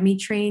anatomy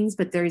trains,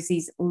 but there's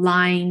these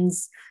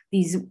lines,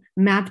 these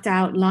mapped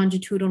out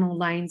longitudinal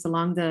lines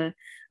along the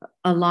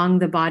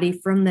body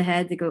from the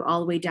head that go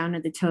all the way down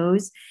to the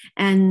toes.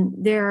 And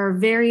there are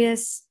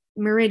various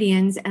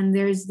meridians, and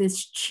there's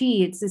this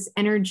qi, it's this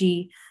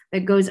energy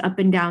that goes up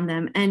and down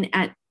them. And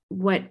at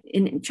what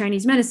in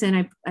Chinese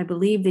medicine, I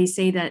believe they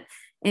say that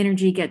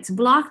energy gets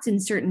blocked in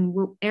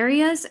certain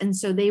areas. And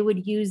so they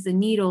would use the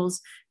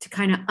needles to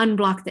kind of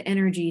unblock the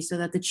energy so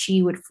that the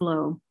qi would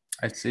flow.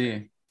 I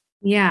see.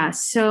 Yeah.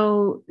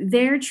 So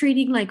they're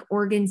treating like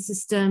organ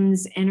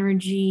systems,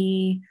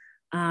 energy,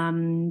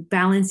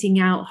 balancing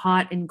out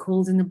hot and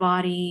cold in the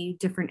body,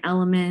 different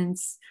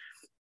elements.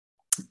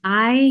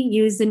 I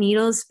use the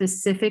needles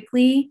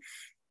specifically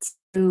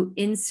to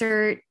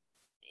insert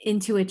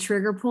into a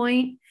trigger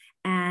point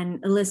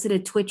and elicit a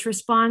twitch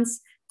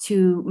response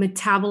to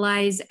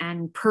metabolize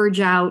and purge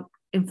out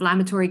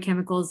inflammatory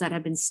chemicals that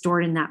have been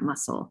stored in that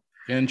muscle.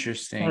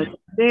 Interesting. So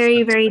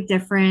very, very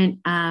different.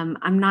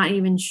 I'm not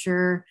even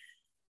sure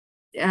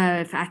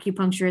if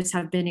acupuncturists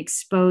have been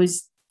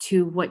exposed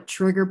to what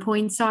trigger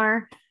points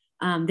are.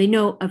 They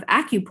know of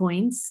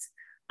acupoints,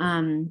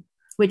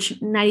 which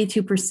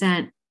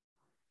 92%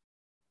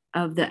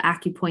 of the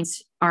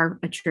acupoints are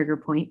a trigger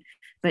point,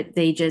 but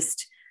the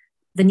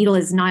needle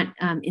is not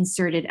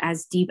inserted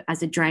as deep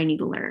as a dry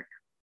needler.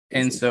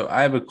 And so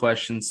I have a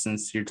question,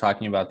 since you're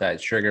talking about that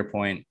trigger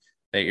point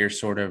that you're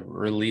sort of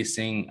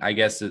releasing, I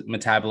guess,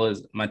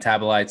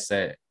 metabolites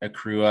that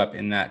accrue up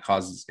and that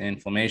causes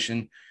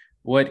inflammation.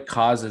 What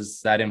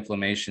causes that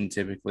inflammation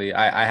typically?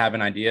 I have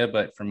an idea,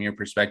 but from your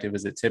perspective,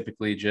 is it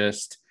typically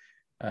just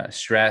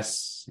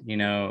stress,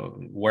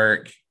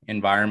 work,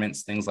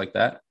 environments, things like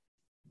that?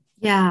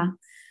 Yeah.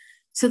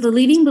 So the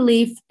leading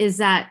belief is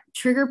that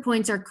trigger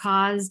points are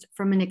caused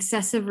from an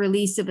excessive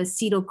release of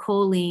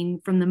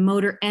acetylcholine from the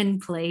motor end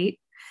plate.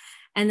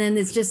 And then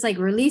it's just like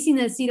releasing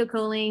the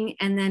acetylcholine,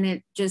 and then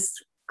it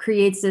just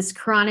creates this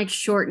chronic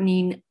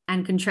shortening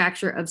and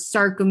contracture of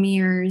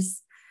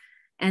sarcomeres.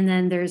 And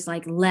then there's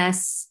like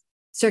less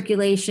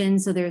circulation.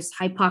 So there's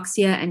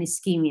hypoxia and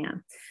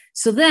ischemia.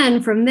 So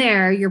then from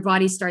there, your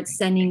body starts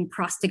sending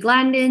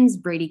prostaglandins,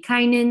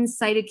 bradykinins,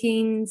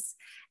 cytokines,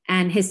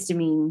 and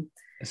histamine.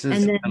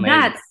 And then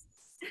amazing.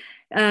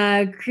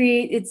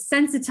 It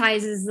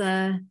sensitizes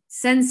the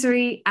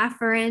sensory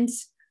afferent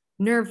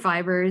nerve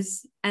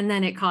fibers, and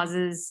then it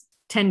causes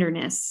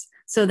tenderness.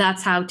 So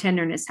that's how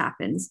tenderness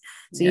happens.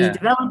 So you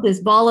develop this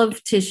ball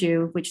of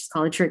tissue, which is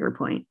called a trigger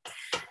point.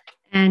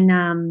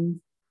 And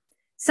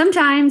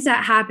sometimes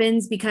that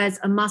happens because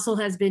a muscle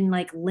has been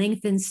like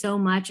lengthened so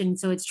much, and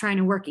so it's trying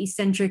to work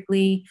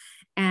eccentrically,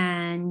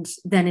 and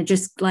then it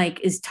just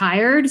like is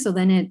tired. So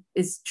then it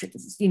is,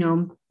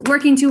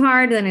 working too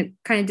hard. Then it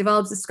kind of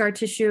develops a scar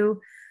tissue.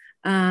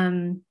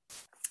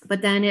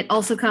 But then it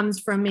also comes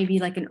from maybe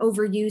like an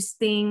overuse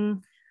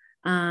thing.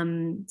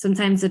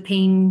 Sometimes the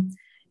pain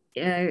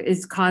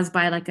is caused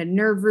by like a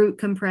nerve root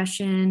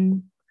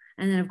compression.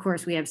 And then of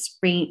course we have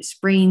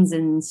sprains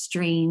and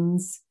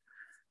strains.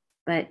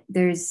 But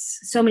there's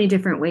so many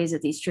different ways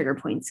that these trigger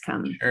points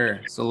come.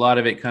 Sure. So a lot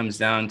of it comes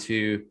down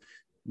to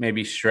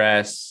maybe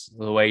stress,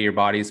 the way your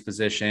body's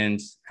positioned,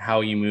 how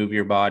you move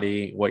your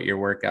body, what your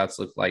workouts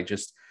look like,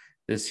 just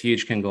this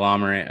huge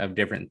conglomerate of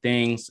different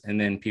things.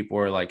 And then people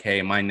are like,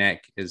 hey, my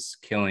neck is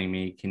killing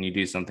me. Can you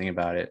do something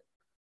about it?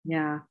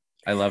 Yeah.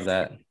 I love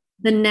that.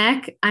 The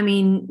neck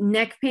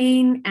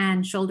pain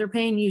and shoulder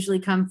pain usually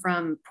come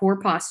from poor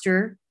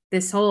posture.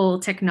 This whole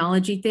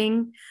technology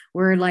thing,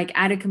 we're like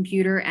at a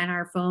computer and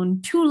our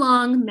phone too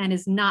long. Man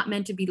is not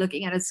meant to be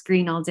looking at a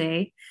screen all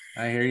day.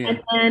 I hear you.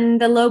 And then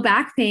the low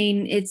back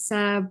pain, it's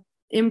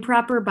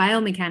improper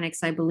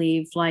biomechanics, I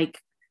believe, like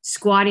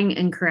squatting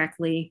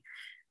incorrectly.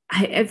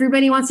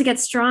 Everybody wants to get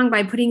strong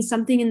by putting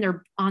something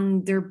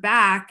on their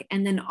back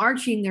and then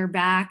arching their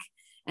back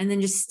and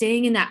then just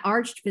staying in that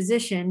arched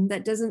position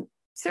that doesn't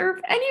serve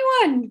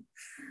anyone.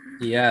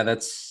 Yeah,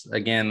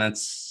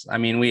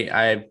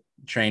 I've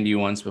trained you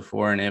once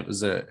before, and it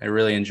was a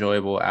really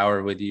enjoyable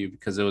hour with you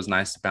because it was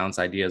nice to bounce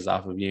ideas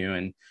off of you.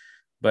 And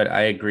But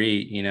I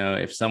agree,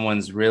 if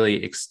someone's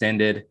really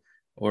extended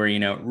or,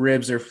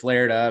 ribs are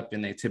flared up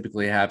and they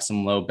typically have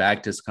some low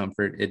back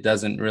discomfort, it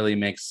doesn't really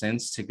make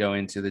sense to go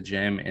into the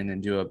gym and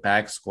then do a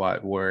back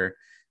squat where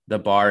the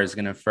bar is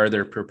going to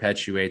further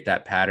perpetuate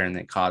that pattern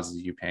that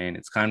causes you pain.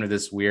 It's kind of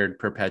this weird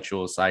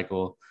perpetual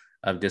cycle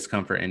of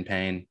discomfort and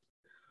pain.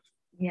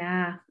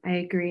 Yeah, I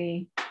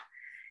agree.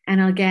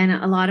 And again,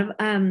 a lot of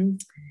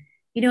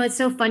it's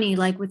so funny,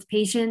 like with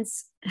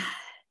patients,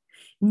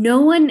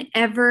 no one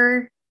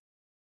ever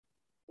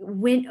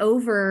went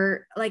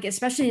over, like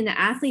especially in the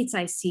athletes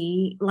I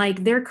see,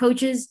 like their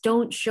coaches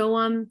don't show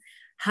them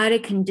how to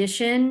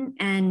condition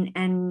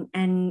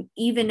and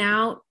even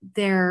out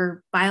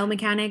their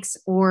biomechanics,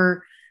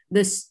 or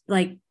this,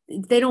 like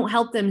they don't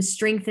help them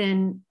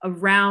strengthen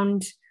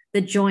around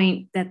the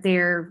joint that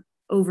they're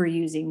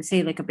overusing,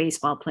 say like a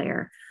baseball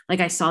player. Like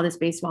I saw this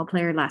baseball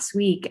player last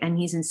week and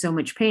he's in so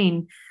much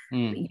pain,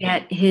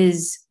 yet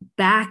his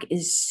back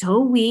is so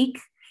weak.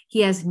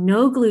 He has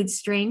no glute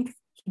strength.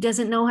 He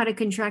doesn't know how to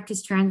contract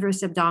his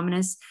transverse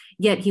abdominis,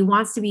 yet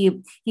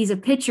he's a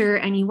pitcher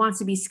and he wants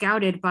to be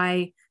scouted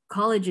by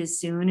colleges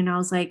soon. And I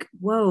was like,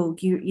 whoa,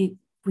 we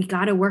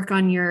got to work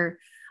on your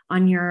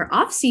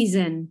off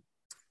season.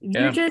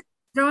 You're just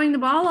throwing the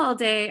ball all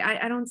day.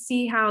 I don't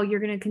see how you're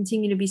going to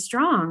continue to be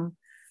strong.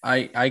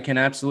 I can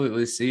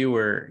absolutely see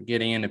we're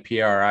getting into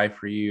PRI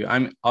for you.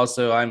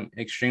 I'm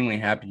extremely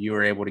happy you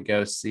were able to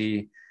go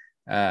see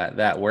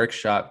that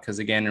workshop, because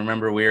again,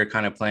 remember, we were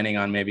kind of planning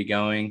on maybe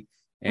going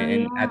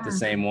and at the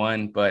same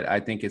one, but I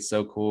think it's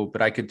so cool.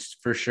 But I could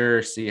for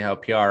sure see how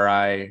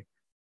PRI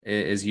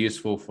is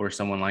useful for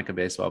someone like a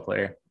baseball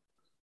player.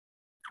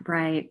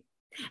 Right.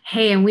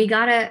 Hey, and we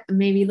gotta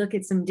maybe look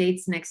at some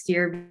dates next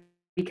year,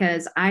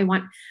 because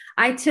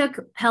I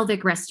took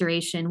pelvic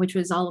restoration, which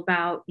was all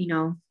about,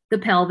 the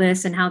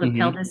pelvis and how the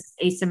pelvis is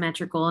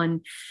asymmetrical.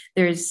 And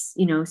there's,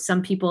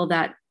 some people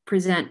that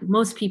present,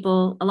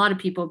 a lot of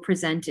people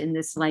present in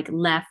this like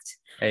left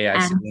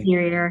AIC.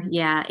 anterior,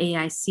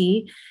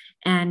 AIC.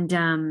 And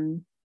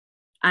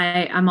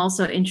I'm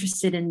also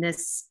interested in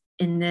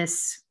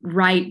this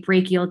right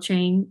brachial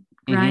chain,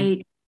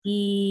 right?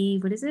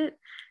 What is it?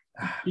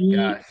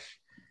 Gosh.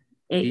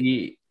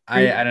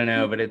 I don't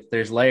know, but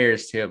there's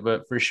layers to it.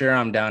 But for sure,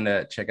 I'm down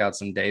to check out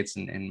some dates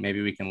and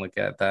maybe we can look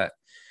at that.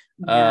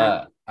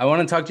 Yeah. I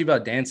want to talk to you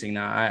about dancing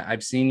now.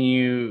 I've seen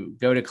you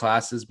go to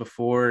classes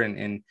before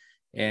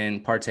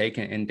and partake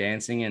in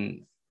dancing,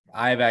 and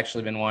I've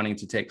actually been wanting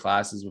to take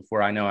classes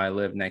before. I know I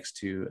live next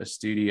to a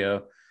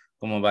studio,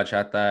 como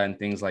bachata and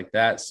things like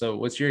that. So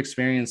what's your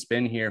experience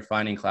been here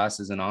finding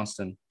classes in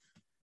Austin?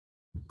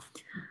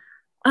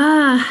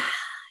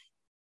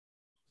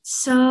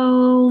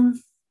 So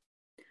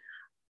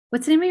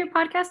what's the name of your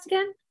podcast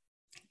again?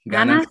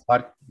 Ganas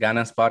Podcast.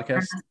 Ganas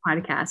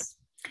Podcast.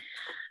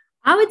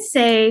 I would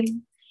say,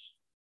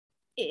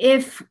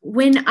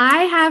 when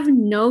I have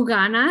no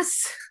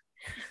ganas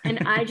and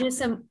I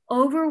just am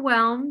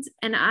overwhelmed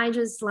and I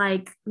just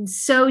I'm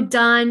so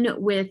done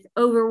with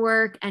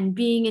overwork and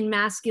being in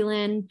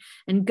masculine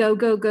and go,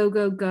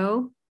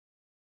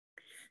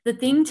 the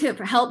thing to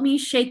help me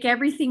shake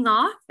everything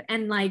off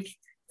and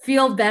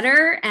feel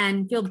better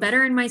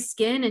in my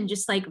skin and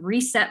just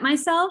reset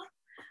myself,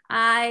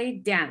 I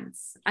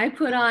dance. I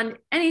put on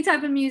any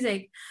type of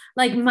music.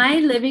 Like my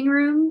living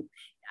room,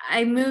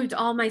 I moved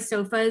all my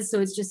sofas, so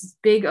it's just this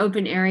big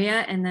open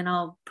area, and then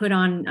I'll put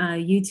on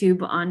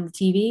YouTube on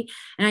TV,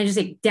 and I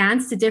just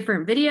dance to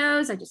different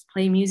videos. I just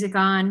play music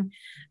and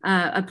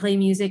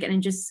I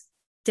just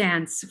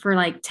dance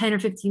for 10 or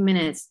 15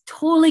 minutes.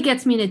 Totally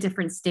gets me in a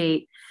different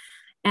state.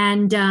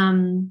 And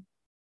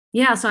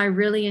so I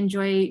really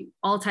enjoy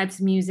all types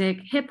of music.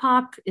 Hip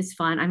hop is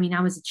fun. I mean,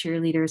 I was a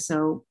cheerleader,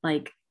 so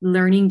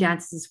learning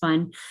dance is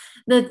fun.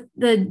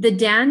 The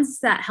dance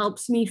that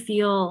helps me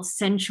feel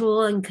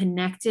sensual and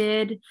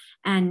connected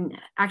and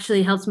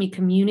actually helps me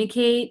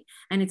communicate,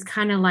 and it's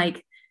kind of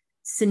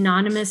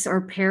synonymous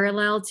or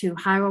parallel to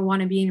how I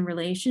want to be in a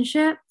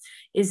relationship,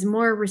 is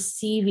more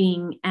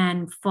receiving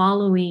and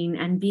following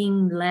and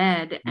being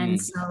led.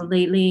 And so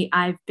lately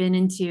I've been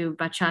into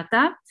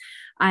bachata.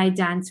 I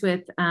dance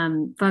with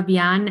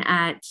Fabian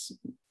at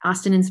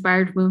Austin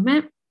Inspired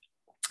Movement.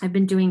 I've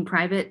been doing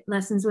private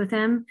lessons with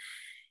him.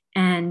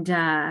 And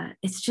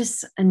it's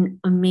just an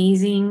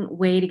amazing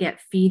way to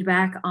get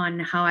feedback on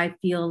how I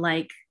feel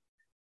like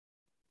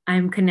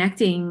I'm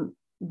connecting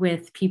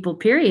with people,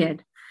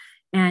 period.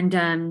 And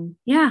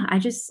I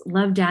just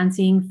love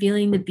dancing,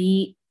 feeling the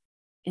beat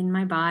in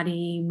my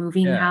body,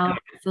 moving how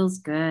it feels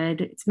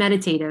good. It's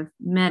meditative.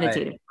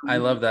 I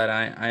love that.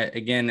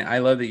 I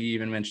love that you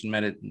even mentioned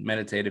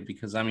meditative,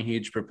 because I'm a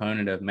huge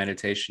proponent of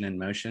meditation in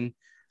motion.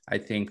 I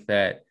think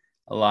that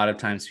a lot of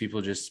times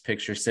people just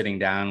picture sitting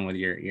down with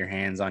your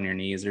hands on your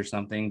knees or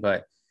something,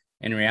 but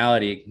in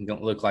reality, it can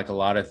look like a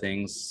lot of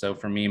things. So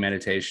for me,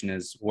 meditation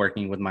is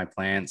working with my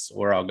plants,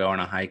 or I'll go on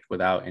a hike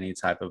without any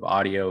type of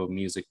audio,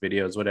 music,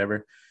 videos,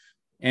 whatever.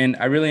 And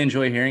I really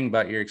enjoy hearing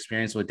about your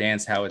experience with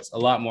dance, how it's a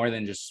lot more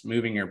than just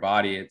moving your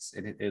body.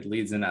 It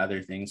leads into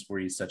other things for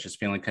you, such as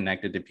feeling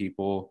connected to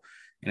people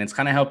And it's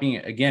kind of helping,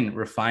 again,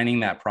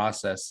 refining that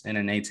process in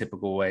an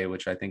atypical way,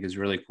 which I think is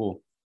really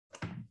cool.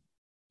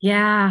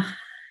 Yeah.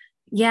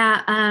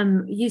 Yeah.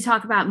 You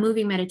talk about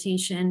moving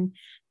meditation,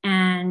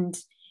 and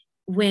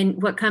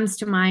what comes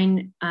to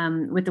mind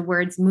with the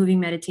words moving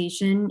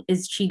meditation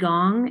is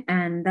Qigong.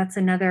 And that's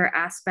another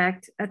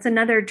aspect, that's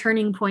another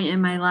turning point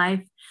in my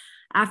life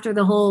after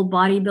the whole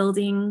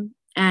bodybuilding.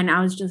 And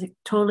I was just like,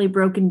 totally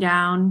broken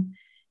down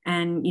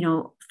and,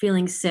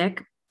 feeling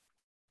sick.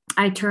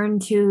 I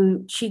turned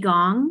to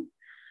Qigong.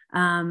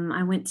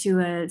 I went to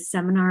a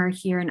seminar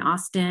here in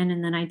Austin,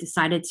 and then I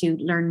decided to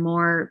learn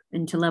more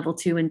into level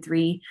 2 and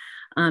 3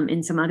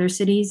 in some other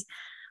cities.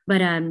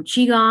 But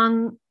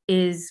Qigong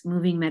is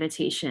moving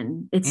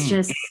meditation. It's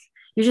just,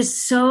 you're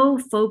just so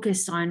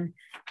focused on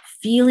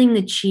feeling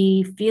the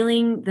chi,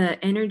 feeling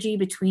the energy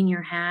between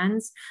your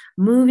hands,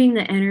 moving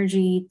the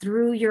energy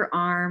through your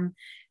arm,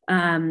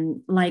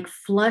 like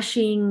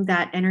flushing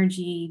that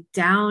energy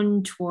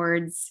down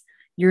towards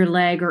your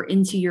leg or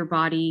into your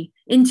body,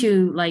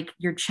 into like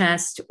your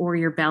chest or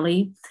your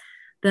belly.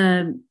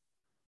 The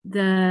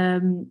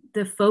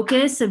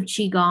focus of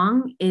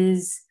Qigong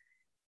is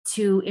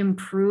to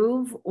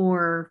improve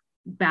or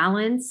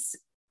balance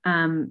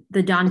the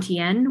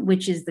Dantian,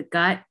 which is the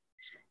gut.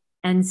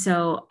 And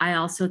so I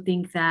also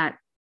think that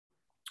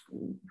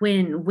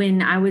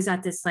when I was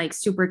at this like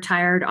super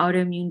tired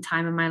autoimmune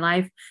time in my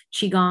life,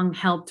 Qigong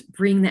helped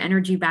bring the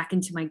energy back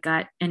into my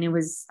gut. And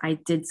I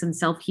did some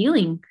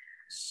self-healing.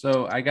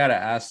 So I gotta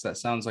ask, that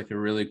sounds like a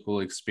really cool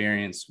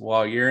experience.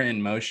 While you're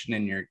in motion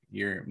and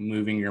you're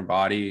moving your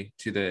body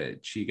to the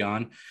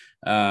Qigong,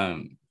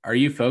 are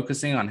you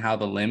focusing on how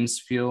the limbs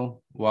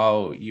feel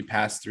while you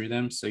pass through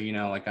them? So,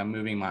 like I'm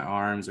moving my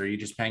arms, are you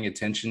just paying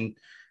attention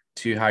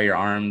to how your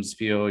arms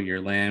feel,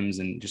 your limbs,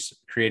 and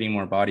just creating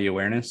more body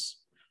awareness?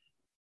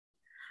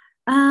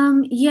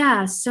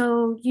 Yeah,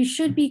 so you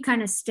should be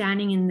kind of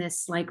standing in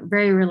this like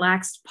very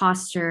relaxed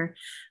posture.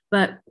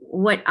 But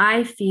what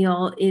I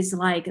feel is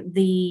like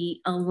the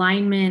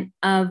alignment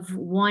of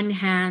one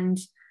hand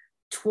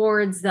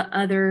towards the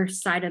other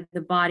side of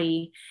the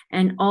body,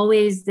 and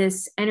always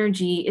this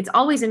energy, it's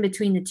always in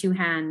between the two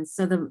hands.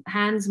 So the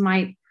hands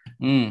might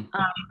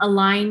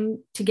align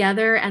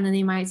together and then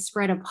they might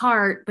spread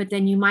apart, but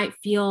then you might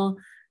feel,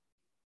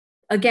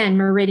 again,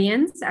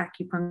 meridians,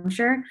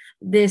 acupuncture,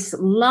 this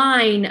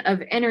line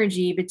of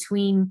energy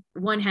between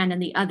one hand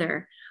and the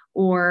other.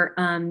 Or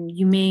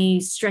you may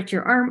stretch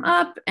your arm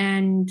up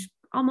and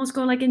almost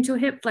go like into a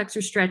hip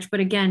flexor stretch. But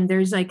again,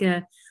 there's like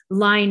a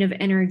line of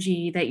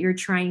energy that you're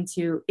trying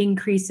to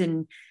increase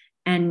and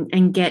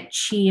get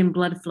chi and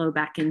blood flow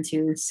back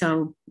into.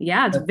 So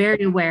yeah, it's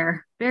very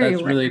aware. Very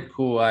That's aware. really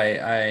cool.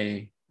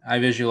 I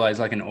visualize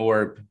like an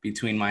orb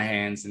between my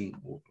hands, and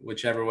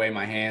whichever way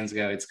my hands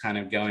go, it's kind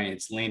of going,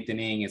 it's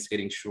lengthening, it's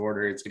getting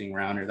shorter, it's getting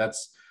rounder.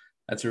 That's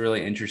a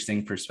really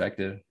interesting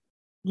perspective.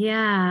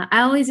 Yeah,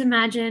 I always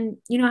imagine,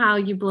 how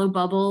you blow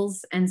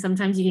bubbles and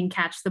sometimes you can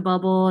catch the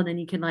bubble and then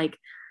you can like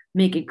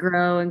make it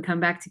grow and come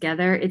back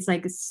together. It's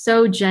like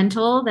so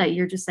gentle that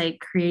you're just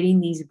like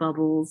creating these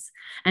bubbles.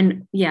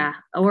 And yeah,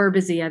 orb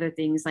is the other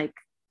things, like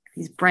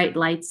these bright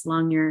lights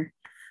along your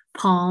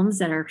palms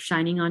that are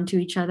shining onto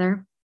each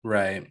other.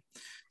 Right.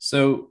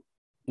 So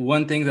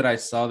one thing that I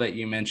saw that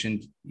you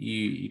mentioned,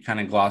 you kind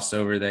of glossed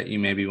over that you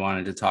maybe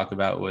wanted to talk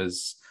about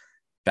was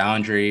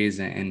boundaries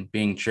and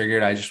being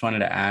triggered. I just wanted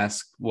to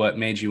ask what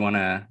made you want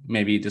to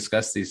maybe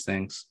discuss these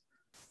things.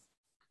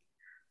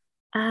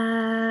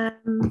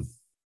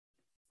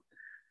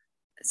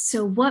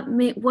 So what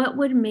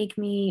would make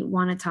me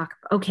want to talk?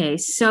 Okay,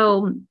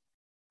 so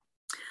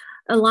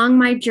along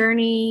my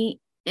journey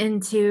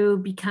into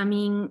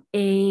becoming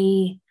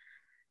a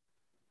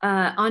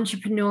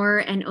entrepreneur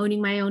and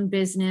owning my own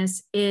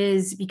business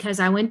is because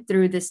I went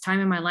through this time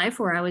in my life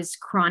where I was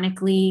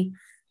chronically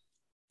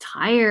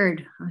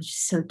tired. I was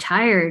just so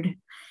tired.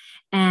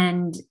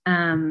 And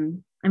I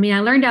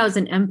learned I was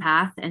an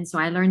empath. And so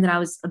I learned that I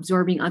was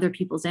absorbing other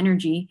people's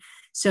energy.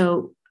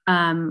 So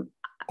we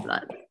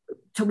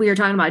were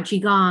talking about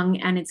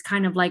Qigong, and it's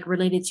kind of like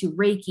related to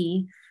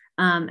Reiki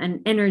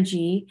and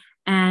energy.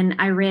 And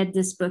I read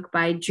this book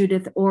by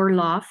Judith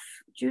Orloff,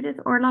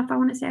 I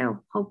want to say. I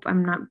hope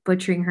I'm not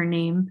butchering her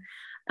name.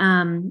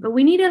 But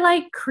we need to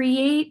like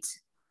create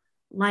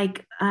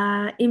like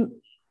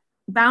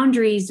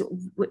boundaries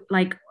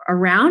like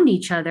around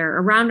each other,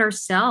 around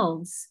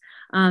ourselves.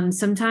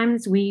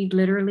 Sometimes we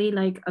literally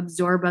like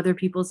absorb other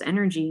people's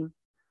energy.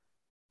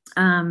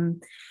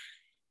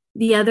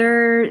 The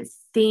other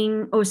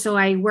thing, so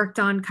I worked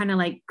on kind of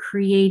like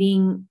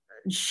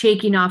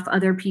shaking off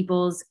other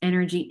people's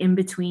energy in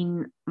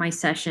between my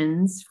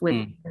sessions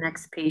with the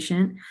next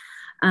patient.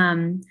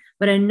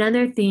 But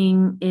another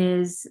thing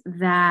is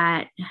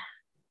that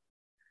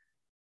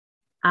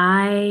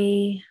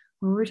what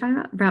were we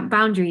talking about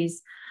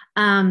boundaries.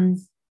 I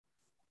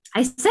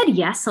said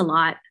yes a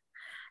lot.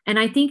 And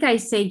I think I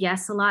say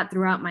yes a lot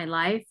throughout my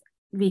life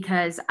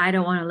because I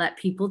don't want to let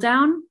people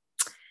down.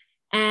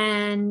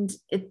 And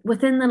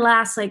within the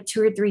last like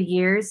 2 or 3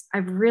 years,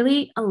 I've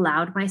really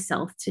allowed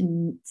myself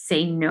to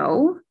say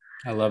no.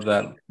 I love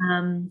that.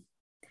 Um,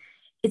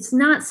 it's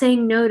not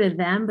saying no to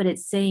them, but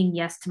it's saying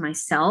yes to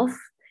myself.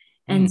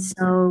 And Mm,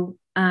 so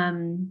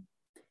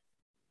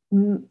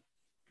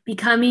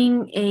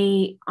becoming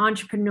a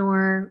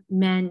entrepreneur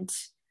meant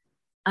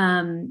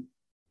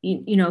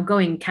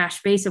going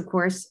cash base, of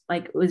course,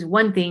 like was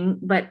one thing,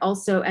 but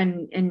also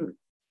and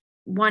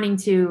wanting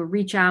to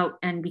reach out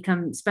and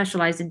become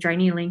specialized in dry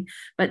needling.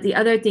 But the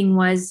other thing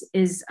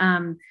is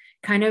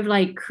kind of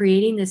like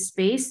creating this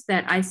space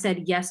that I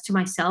said yes to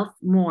myself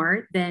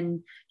more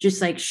than just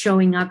like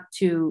showing up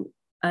to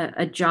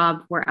a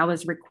job where I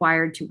was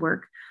required to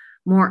work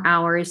more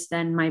hours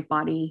than my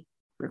body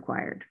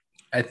required.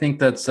 I think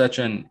that's such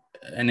an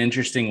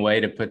interesting way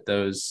to put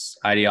those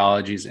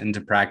ideologies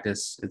into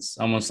practice. It's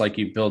almost like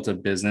you built a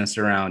business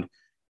around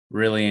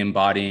really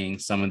embodying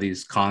some of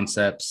these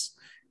concepts.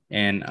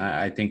 And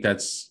I think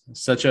that's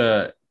such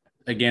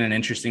again, an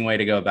interesting way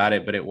to go about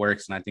it, but it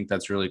works. And I think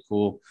that's really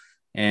cool.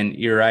 And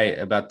you're right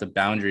about the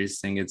boundaries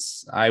thing.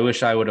 I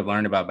wish I would have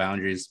learned about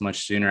boundaries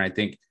much sooner. I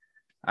think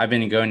I'm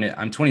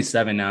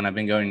 27 now, and I've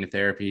been going to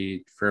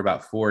therapy for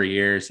about 4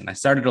 years. And I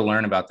started to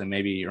learn about them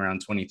maybe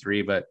around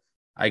 23, but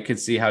I could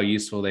see how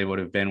useful they would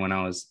have been when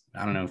I was,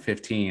 I don't know,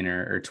 15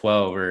 or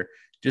 12, or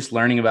just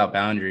learning about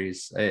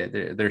boundaries.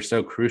 They're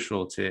so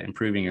crucial to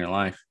improving your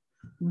life.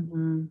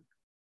 Mm-hmm.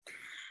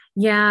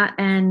 Yeah.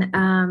 And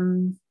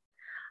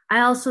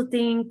I also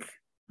think,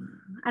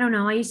 I don't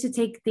know, I used to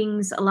take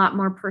things a lot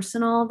more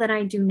personal than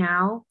I do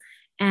now.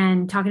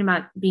 And talking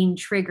about being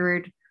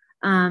triggered,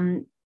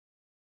 um,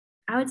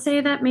 I would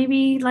say that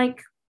maybe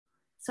like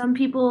some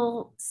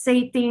people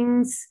say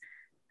things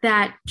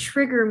that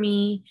trigger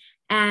me,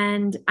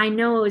 and I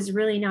know it was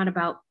really not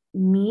about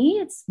me,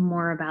 it's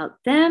more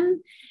about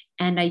them.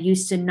 And I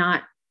used to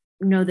not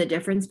know the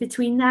difference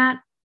between that.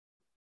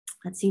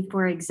 Let's see,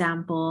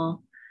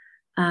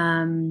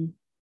 um,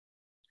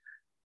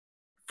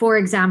 for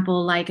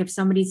example, like if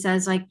somebody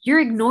says like you're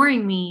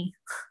ignoring me,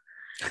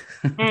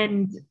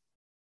 and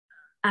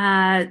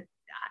uh,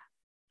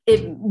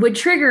 it would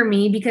trigger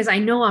me because I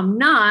know I'm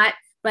not,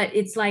 but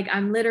it's like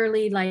I'm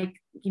literally like,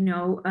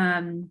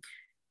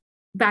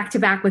 back to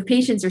back with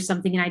patients or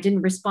something, and I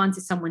didn't respond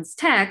to someone's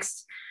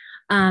text,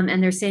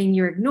 and they're saying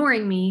you're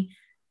ignoring me.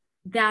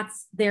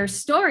 That's their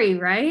story,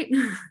 right?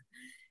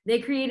 They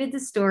created the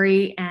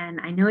story, and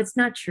I know it's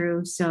not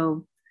true.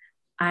 So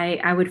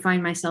I would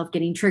find myself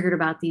getting triggered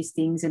about these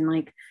things and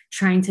like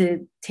trying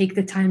to take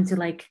the time to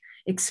like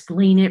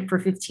explain it for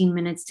 15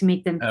 minutes to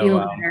make them Oh, feel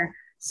wow. better,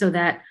 so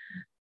that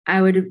I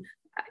would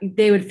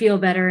they would feel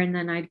better, and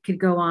then I could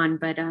go on.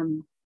 But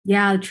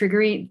yeah,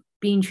 triggering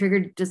being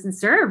triggered doesn't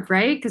serve,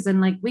 right? Because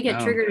then like we get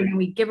No, triggered and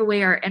we give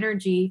away our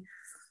energy,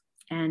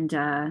 and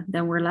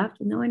then we're left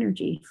with no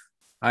energy.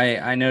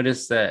 I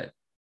noticed that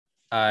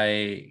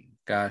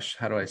gosh,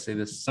 how do I say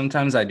this?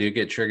 Sometimes I do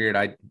get triggered.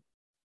 I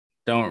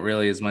don't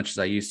really as much as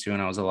I used to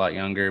when I was a lot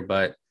younger,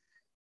 but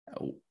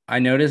I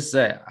noticed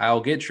that I'll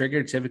get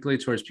triggered typically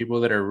towards people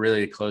that are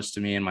really close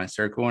to me in my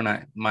circle.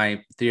 And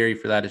my theory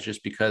for that is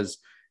just because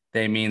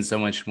they mean so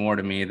much more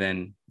to me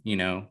than,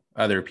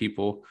 other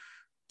people.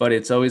 But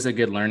it's always a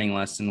good learning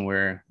lesson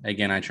where,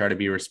 again, I try to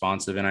be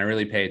responsive and I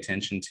really pay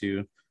attention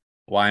to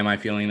why am I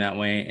feeling that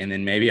way? And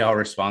then maybe I'll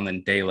respond a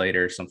day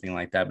later or something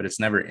like that. But it's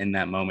never in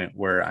that moment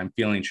where I'm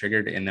feeling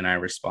triggered and then I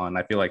respond.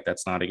 I feel like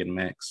that's not a good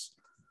mix.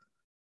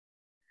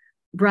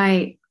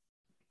 Right.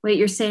 Wait,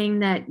 you're saying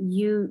that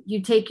you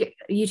take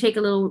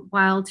a little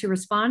while to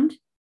respond?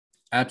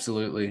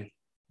 Absolutely.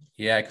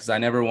 Yeah, because I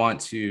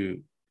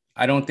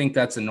don't think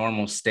that's a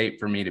normal state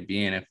for me to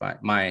be in. If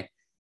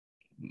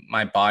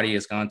my body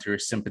has gone through a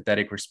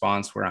sympathetic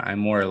response where I'm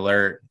more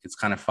alert, it's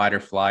kind of fight or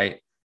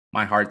flight.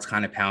 My heart's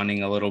kind of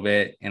pounding a little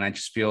bit, and I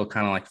just feel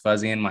kind of like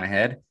fuzzy in my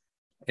head.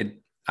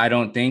 I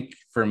don't think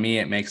for me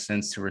it makes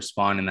sense to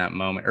respond in that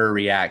moment or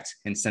react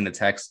and send a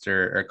text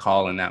or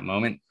call in that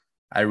moment.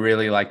 I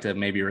really like to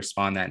maybe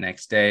respond that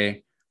next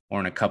day or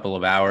in a couple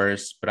of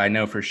hours, but I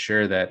know for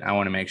sure that I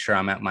want to make sure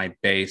I'm at my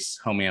base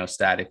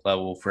homeostatic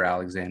level for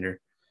Alexander.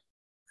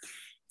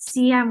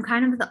 See, I'm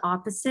kind of the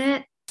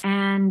opposite.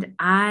 And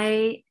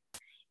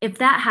if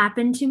that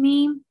happened to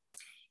me,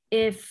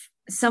 if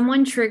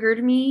someone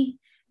triggered me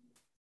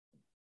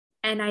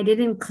and I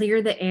didn't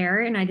clear the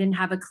air and I didn't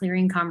have a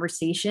clearing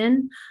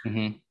conversation,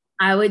 Mm-hmm.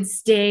 I would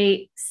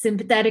stay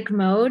sympathetic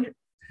mode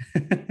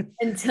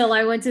until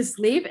I went to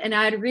sleep, and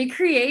I'd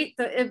recreate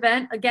the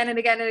event again and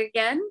again and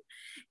again.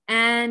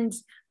 And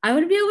I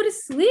would be able to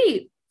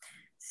sleep.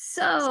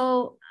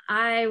 So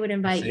I would I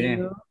invite see.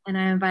 you, and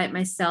I invite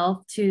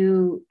myself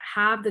to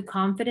have the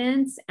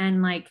confidence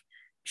and like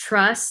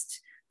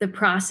trust the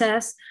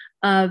process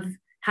of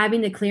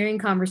having the clearing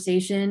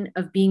conversation,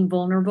 of being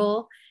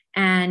vulnerable.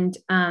 And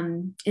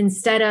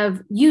instead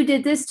of you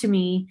did this to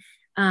me,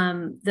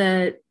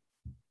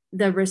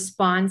 the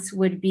response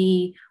would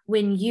be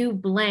when you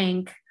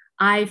blank,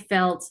 I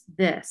felt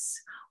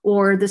this,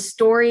 or the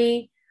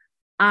story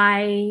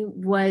I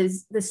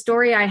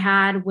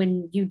had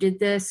when you did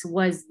this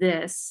was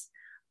this,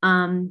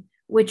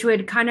 which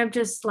would kind of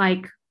just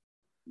like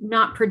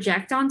not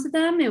project onto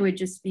them. It would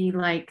just be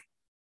like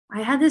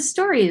I had this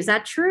story. Is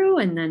that true?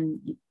 And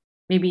then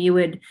maybe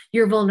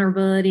your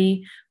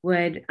vulnerability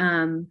would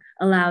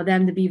allow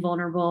them to be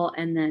vulnerable,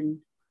 and then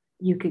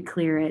you could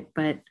clear it.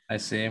 But I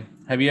see.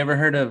 Have you ever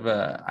heard of,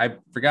 I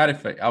forgot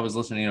if I was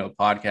listening to a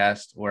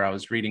podcast or I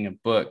was reading a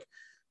book,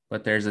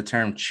 but there's a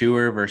term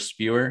chewer versus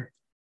spewer.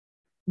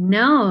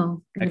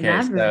 no, Okay,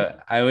 elaborate. so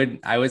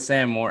I would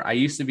say I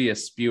used to be a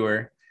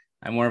spewer.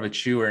 I'm more of a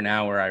chewer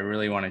now where I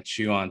really want to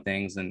chew on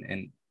things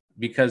and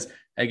because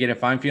again,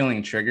 if I'm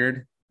feeling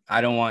triggered,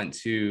 I don't want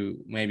to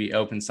maybe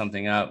open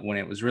something up when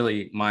it was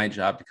really my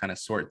job to kind of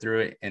sort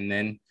through it and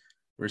then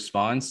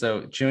respond.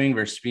 So chewing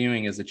versus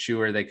spewing is a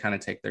chewer, they kind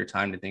of take their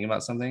time to think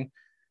about something.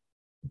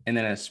 And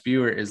then a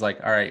spewer is like,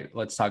 all right,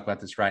 let's talk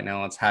about this right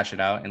now. Let's hash it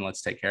out and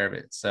let's take care of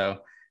it. So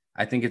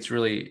I think it's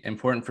really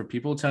important for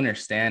people to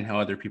understand how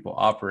other people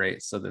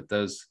operate so that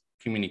those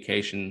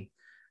communication,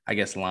 I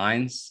guess,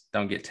 lines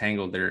don't get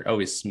tangled. They're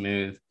always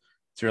smooth.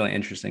 It's really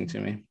interesting to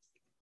me.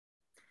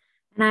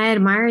 And I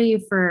admire you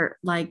for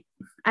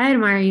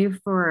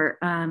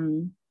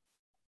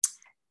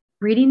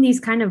reading these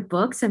kind of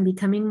books and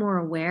becoming more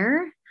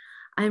aware.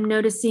 I'm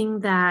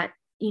noticing that,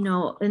 in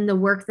the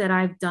work that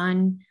I've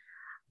done,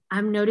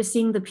 I'm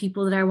noticing the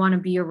people that I want to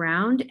be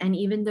around. And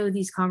even though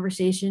these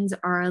conversations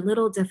are a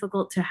little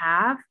difficult to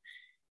have,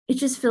 it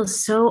just feels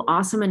so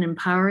awesome and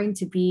empowering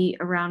to be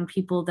around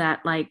people that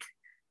like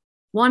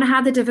want to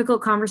have the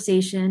difficult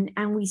conversation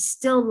and we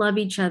still love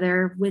each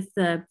other with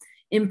the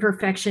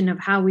imperfection of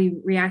how we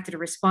reacted or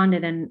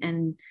responded.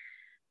 And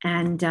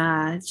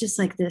it's just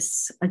like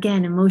this,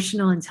 again,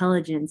 emotional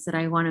intelligence that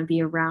I want to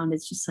be around.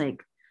 It's just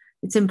like,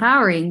 it's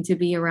empowering to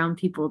be around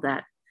people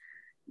that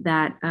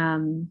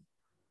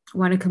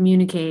want to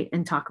communicate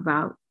and talk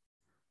about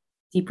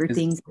deeper Is,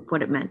 things of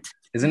what it meant.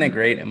 isn't it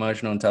great?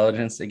 Emotional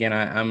intelligence. Again,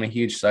 I'm a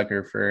huge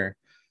sucker for,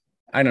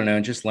 I don't know,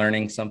 just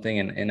learning something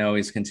and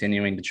always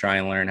continuing to try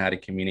and learn how to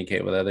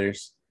communicate with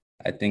others.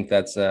 I think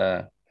that's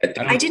I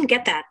didn't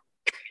get that.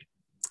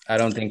 I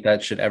don't think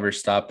that should ever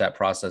stop that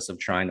process of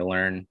trying to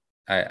learn.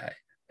 I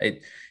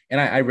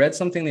read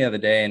something the other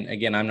day, and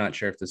again, I'm not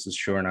sure if this is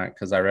true or not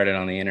because I read it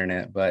on the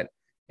internet, but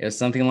it was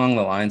something along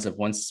the lines of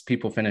once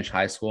people finish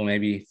high school,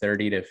 maybe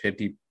 30 to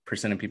 50%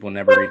 of people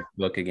never read a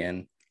book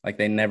again. Like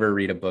they never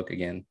read a book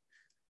again.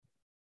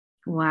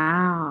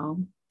 Wow.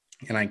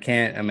 And I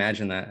can't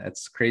imagine that.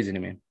 That's crazy to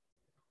me.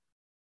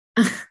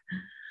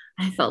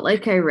 I felt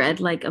like I read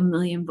like a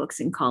million books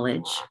in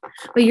college.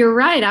 But you're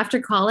right.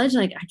 After college,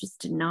 like I just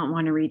did not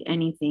want to read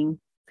anything.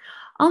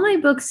 All my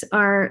books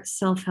are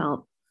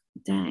self-help.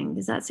 Dang,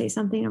 does that say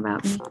something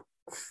about me?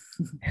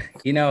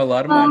 A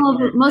lot of mine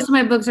are, Most of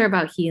my books are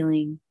about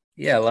healing.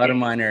 yeah, a lot of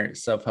mine are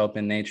self-help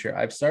in nature.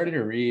 I've started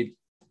to read,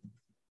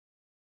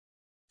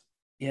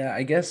 yeah,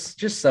 I guess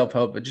just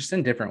self-help, but just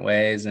in different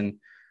ways. And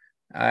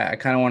I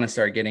kind of want to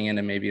start getting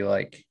into maybe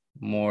like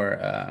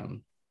more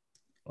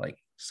like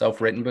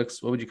self-written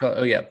books. What would you call it?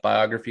 Oh yeah,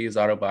 biographies,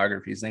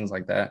 autobiographies, things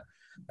like that.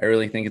 I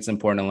really think it's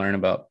important to learn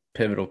about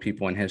pivotal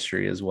people in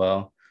history as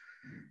well.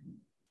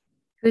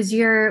 Who's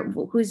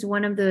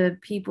one of the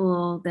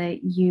people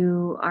that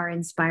you are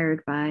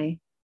inspired by?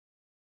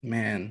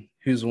 Man,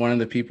 who's one of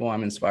the people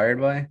I'm inspired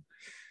by?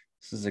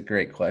 This is a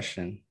great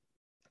question.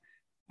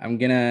 I'm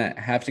gonna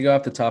have to go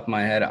off the top of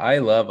my head. I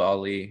love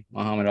Ali,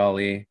 Muhammad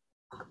Ali.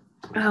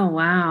 Oh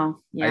wow.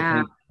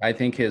 Yeah. I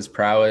think his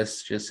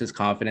prowess, just his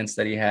confidence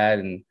that he had,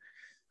 and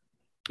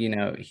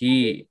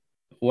he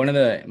one of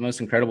the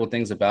most incredible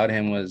things about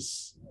him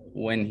was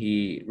when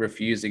he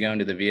refused to go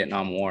into the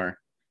Vietnam War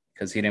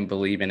because he didn't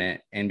believe in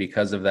it. And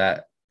because of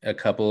that, a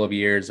couple of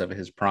years of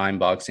his prime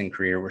boxing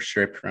career were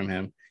stripped from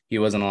him. He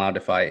wasn't allowed to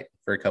fight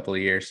for a couple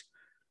of years.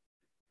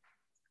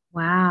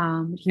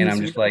 Wow. And I'm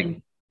just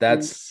like,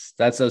 that's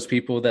those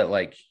people that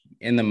like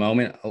in the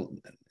moment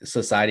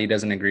society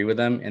doesn't agree with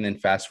them, and then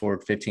fast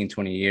forward 15,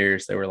 20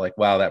 years, they were like,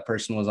 wow, that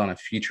person was on a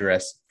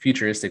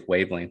futuristic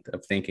wavelength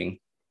of thinking.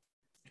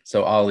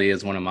 So Ali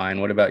is one of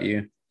mine. What about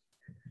you?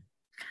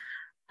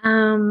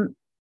 I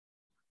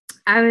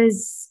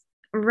was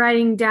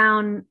writing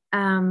down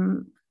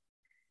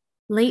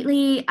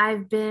lately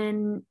I've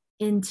been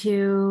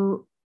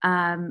into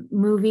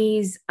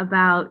movies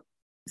about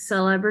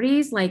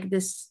celebrities. Like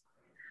this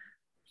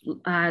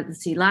let's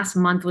see, last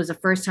month was the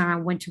first time I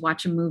went to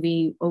watch a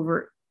movie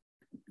over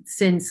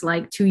since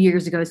like 2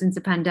 years ago, since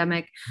the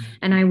pandemic.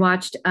 And I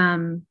watched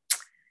the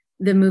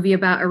movie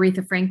about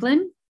Aretha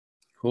Franklin.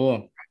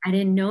 Cool. I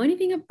didn't know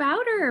anything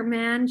about her,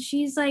 man.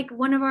 She's like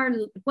one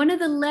of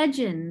the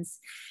legends.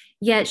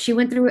 Yet she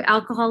went through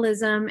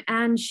alcoholism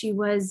and she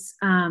was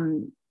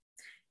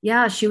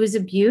she was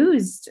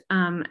abused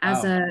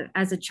as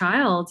a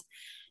child.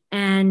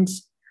 And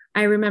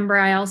I remember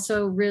I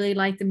also really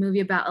liked the movie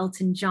about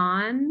Elton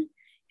John.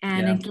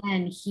 And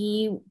again,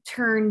 he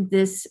turned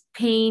this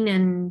pain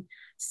and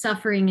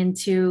suffering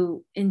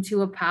into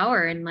a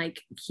power, and like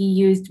he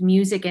used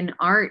music and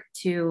art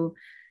to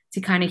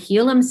kind of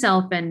heal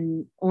himself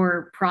and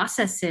or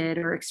process it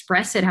or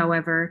express it,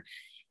 however.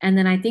 And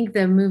then I think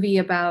the movie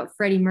about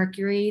Freddie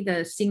Mercury,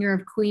 the singer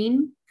of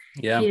Queen,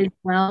 he as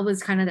well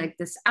was kind of like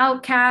this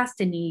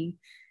outcast, and he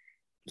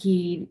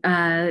he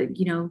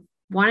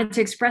wanted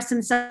to express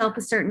himself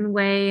a certain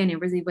way, and it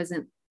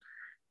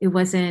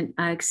wasn't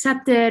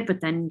accepted,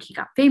 but then he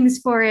got famous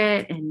for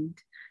it. And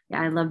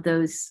yeah, I love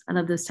those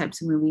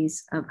types of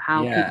movies of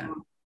how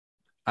people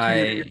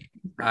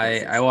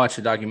I watched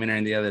a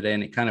documentary the other day,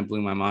 and it kind of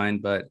blew my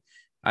mind, but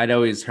I'd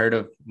always heard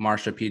of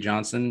Marsha P.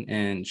 Johnson,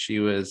 and she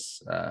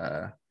was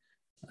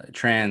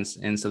trans.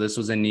 And so this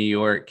was in New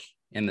York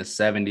in the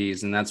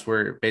 70s, and that's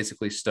where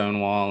basically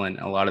Stonewall and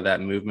a lot of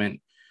that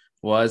movement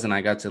was. And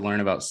I got to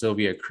learn about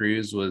Sylvia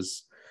Cruz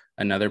was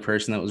another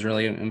person that was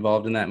really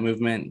involved in that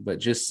movement. But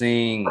just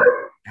seeing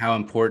how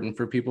important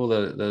for people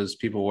those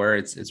people were,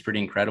 it's pretty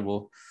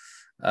incredible.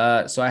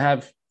 So I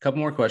have a couple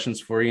more questions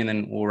for you, and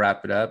then we'll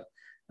wrap it up.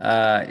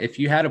 If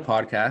you had a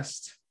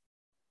podcast,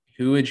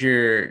 who would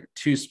your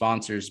 2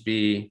 sponsors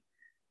be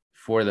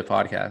for the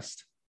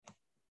podcast?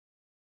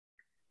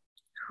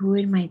 Who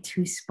would my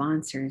 2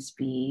 sponsors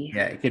be?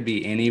 Yeah, it could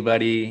be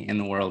anybody in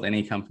the world,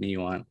 any company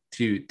you want.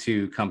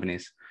 Two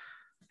companies.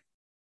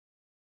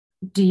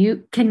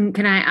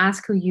 Can I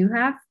ask who you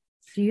have?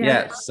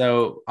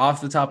 So off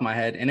the top of my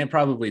head, and it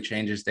probably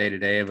changes day to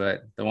day,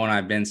 but the one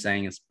I've been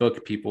saying is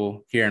Book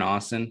People here in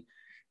Austin.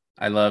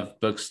 I love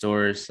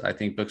bookstores. I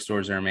think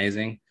bookstores are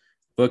amazing.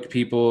 Book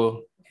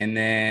People. And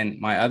then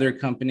my other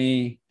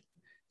company,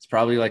 it's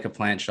probably like a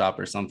plant shop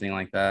or something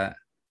like that.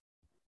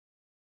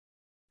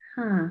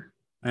 Huh.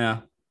 Yeah.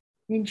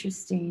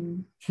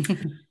 Interesting.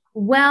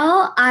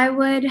 Well, I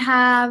would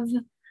have,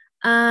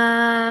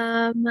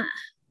 let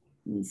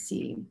me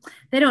see.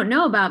 They don't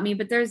know about me,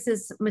 but there's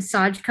this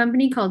massage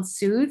company called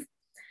Soothe.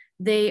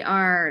 They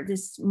are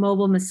this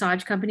mobile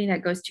massage company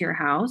that goes to your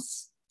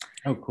house.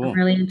 Oh, cool. I'm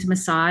really into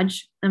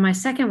massage. And my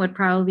second would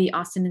probably be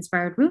Austin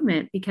Inspired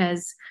Movement,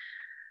 because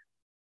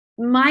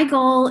my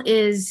goal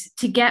is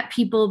to get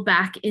people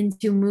back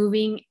into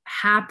moving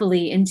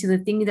happily into the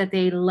thing that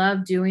they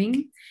love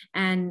doing.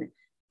 And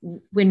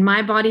when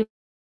my body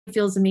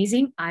feels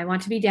amazing, I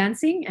want to be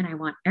dancing, and I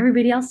want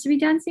everybody else to be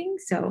dancing.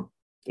 So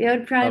it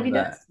would probably be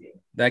that.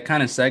 That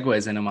kind of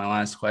segues into my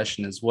last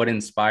question, is what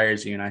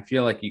inspires you? And I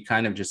feel like you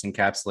kind of just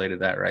encapsulated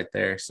that right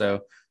there.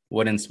 So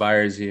what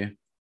inspires you?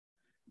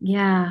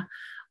 Yeah.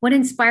 What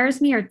inspires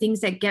me are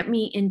things that get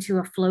me into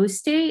a flow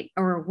state,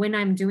 or when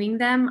I'm doing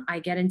them, I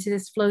get into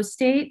this flow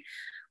state.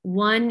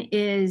 One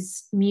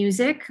is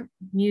music.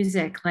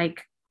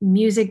 Like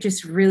music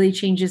just really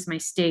changes my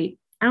state.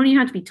 I don't even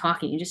have to be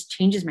talking. It just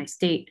changes my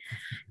state.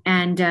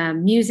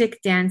 And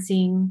music,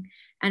 dancing.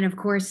 And of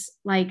course,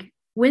 like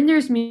when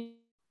there's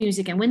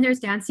music and when there's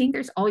dancing,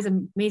 there's always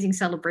an amazing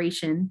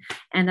celebration.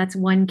 And that's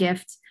one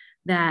gift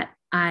that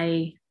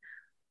I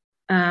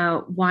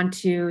want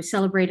to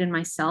celebrate in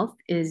myself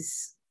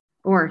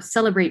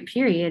celebrate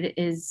period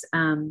is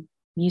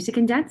music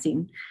and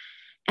dancing.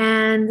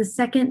 And the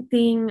second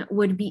thing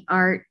would be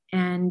art,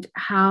 and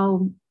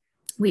how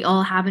we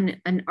all have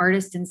an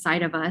artist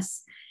inside of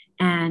us.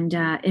 And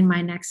in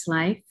my next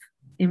life,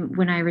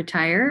 when I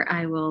retire,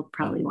 I will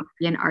probably want to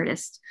be an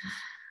artist.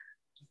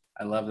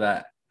 I love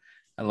that.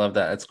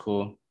 That's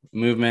cool.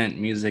 Movement,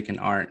 music, and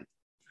art.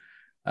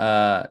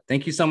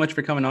 Thank you so much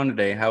for coming on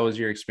today. How was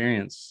your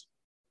experience?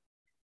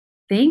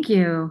 Thank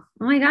you.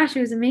 Oh my gosh,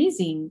 it was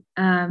amazing.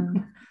 I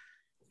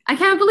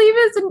can't believe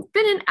it's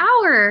been an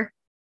hour.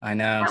 I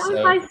know. That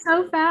went by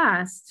so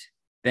fast.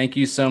 Thank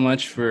you so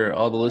much for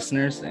all the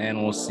listeners,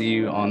 and we'll see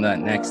you on that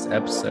next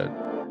episode.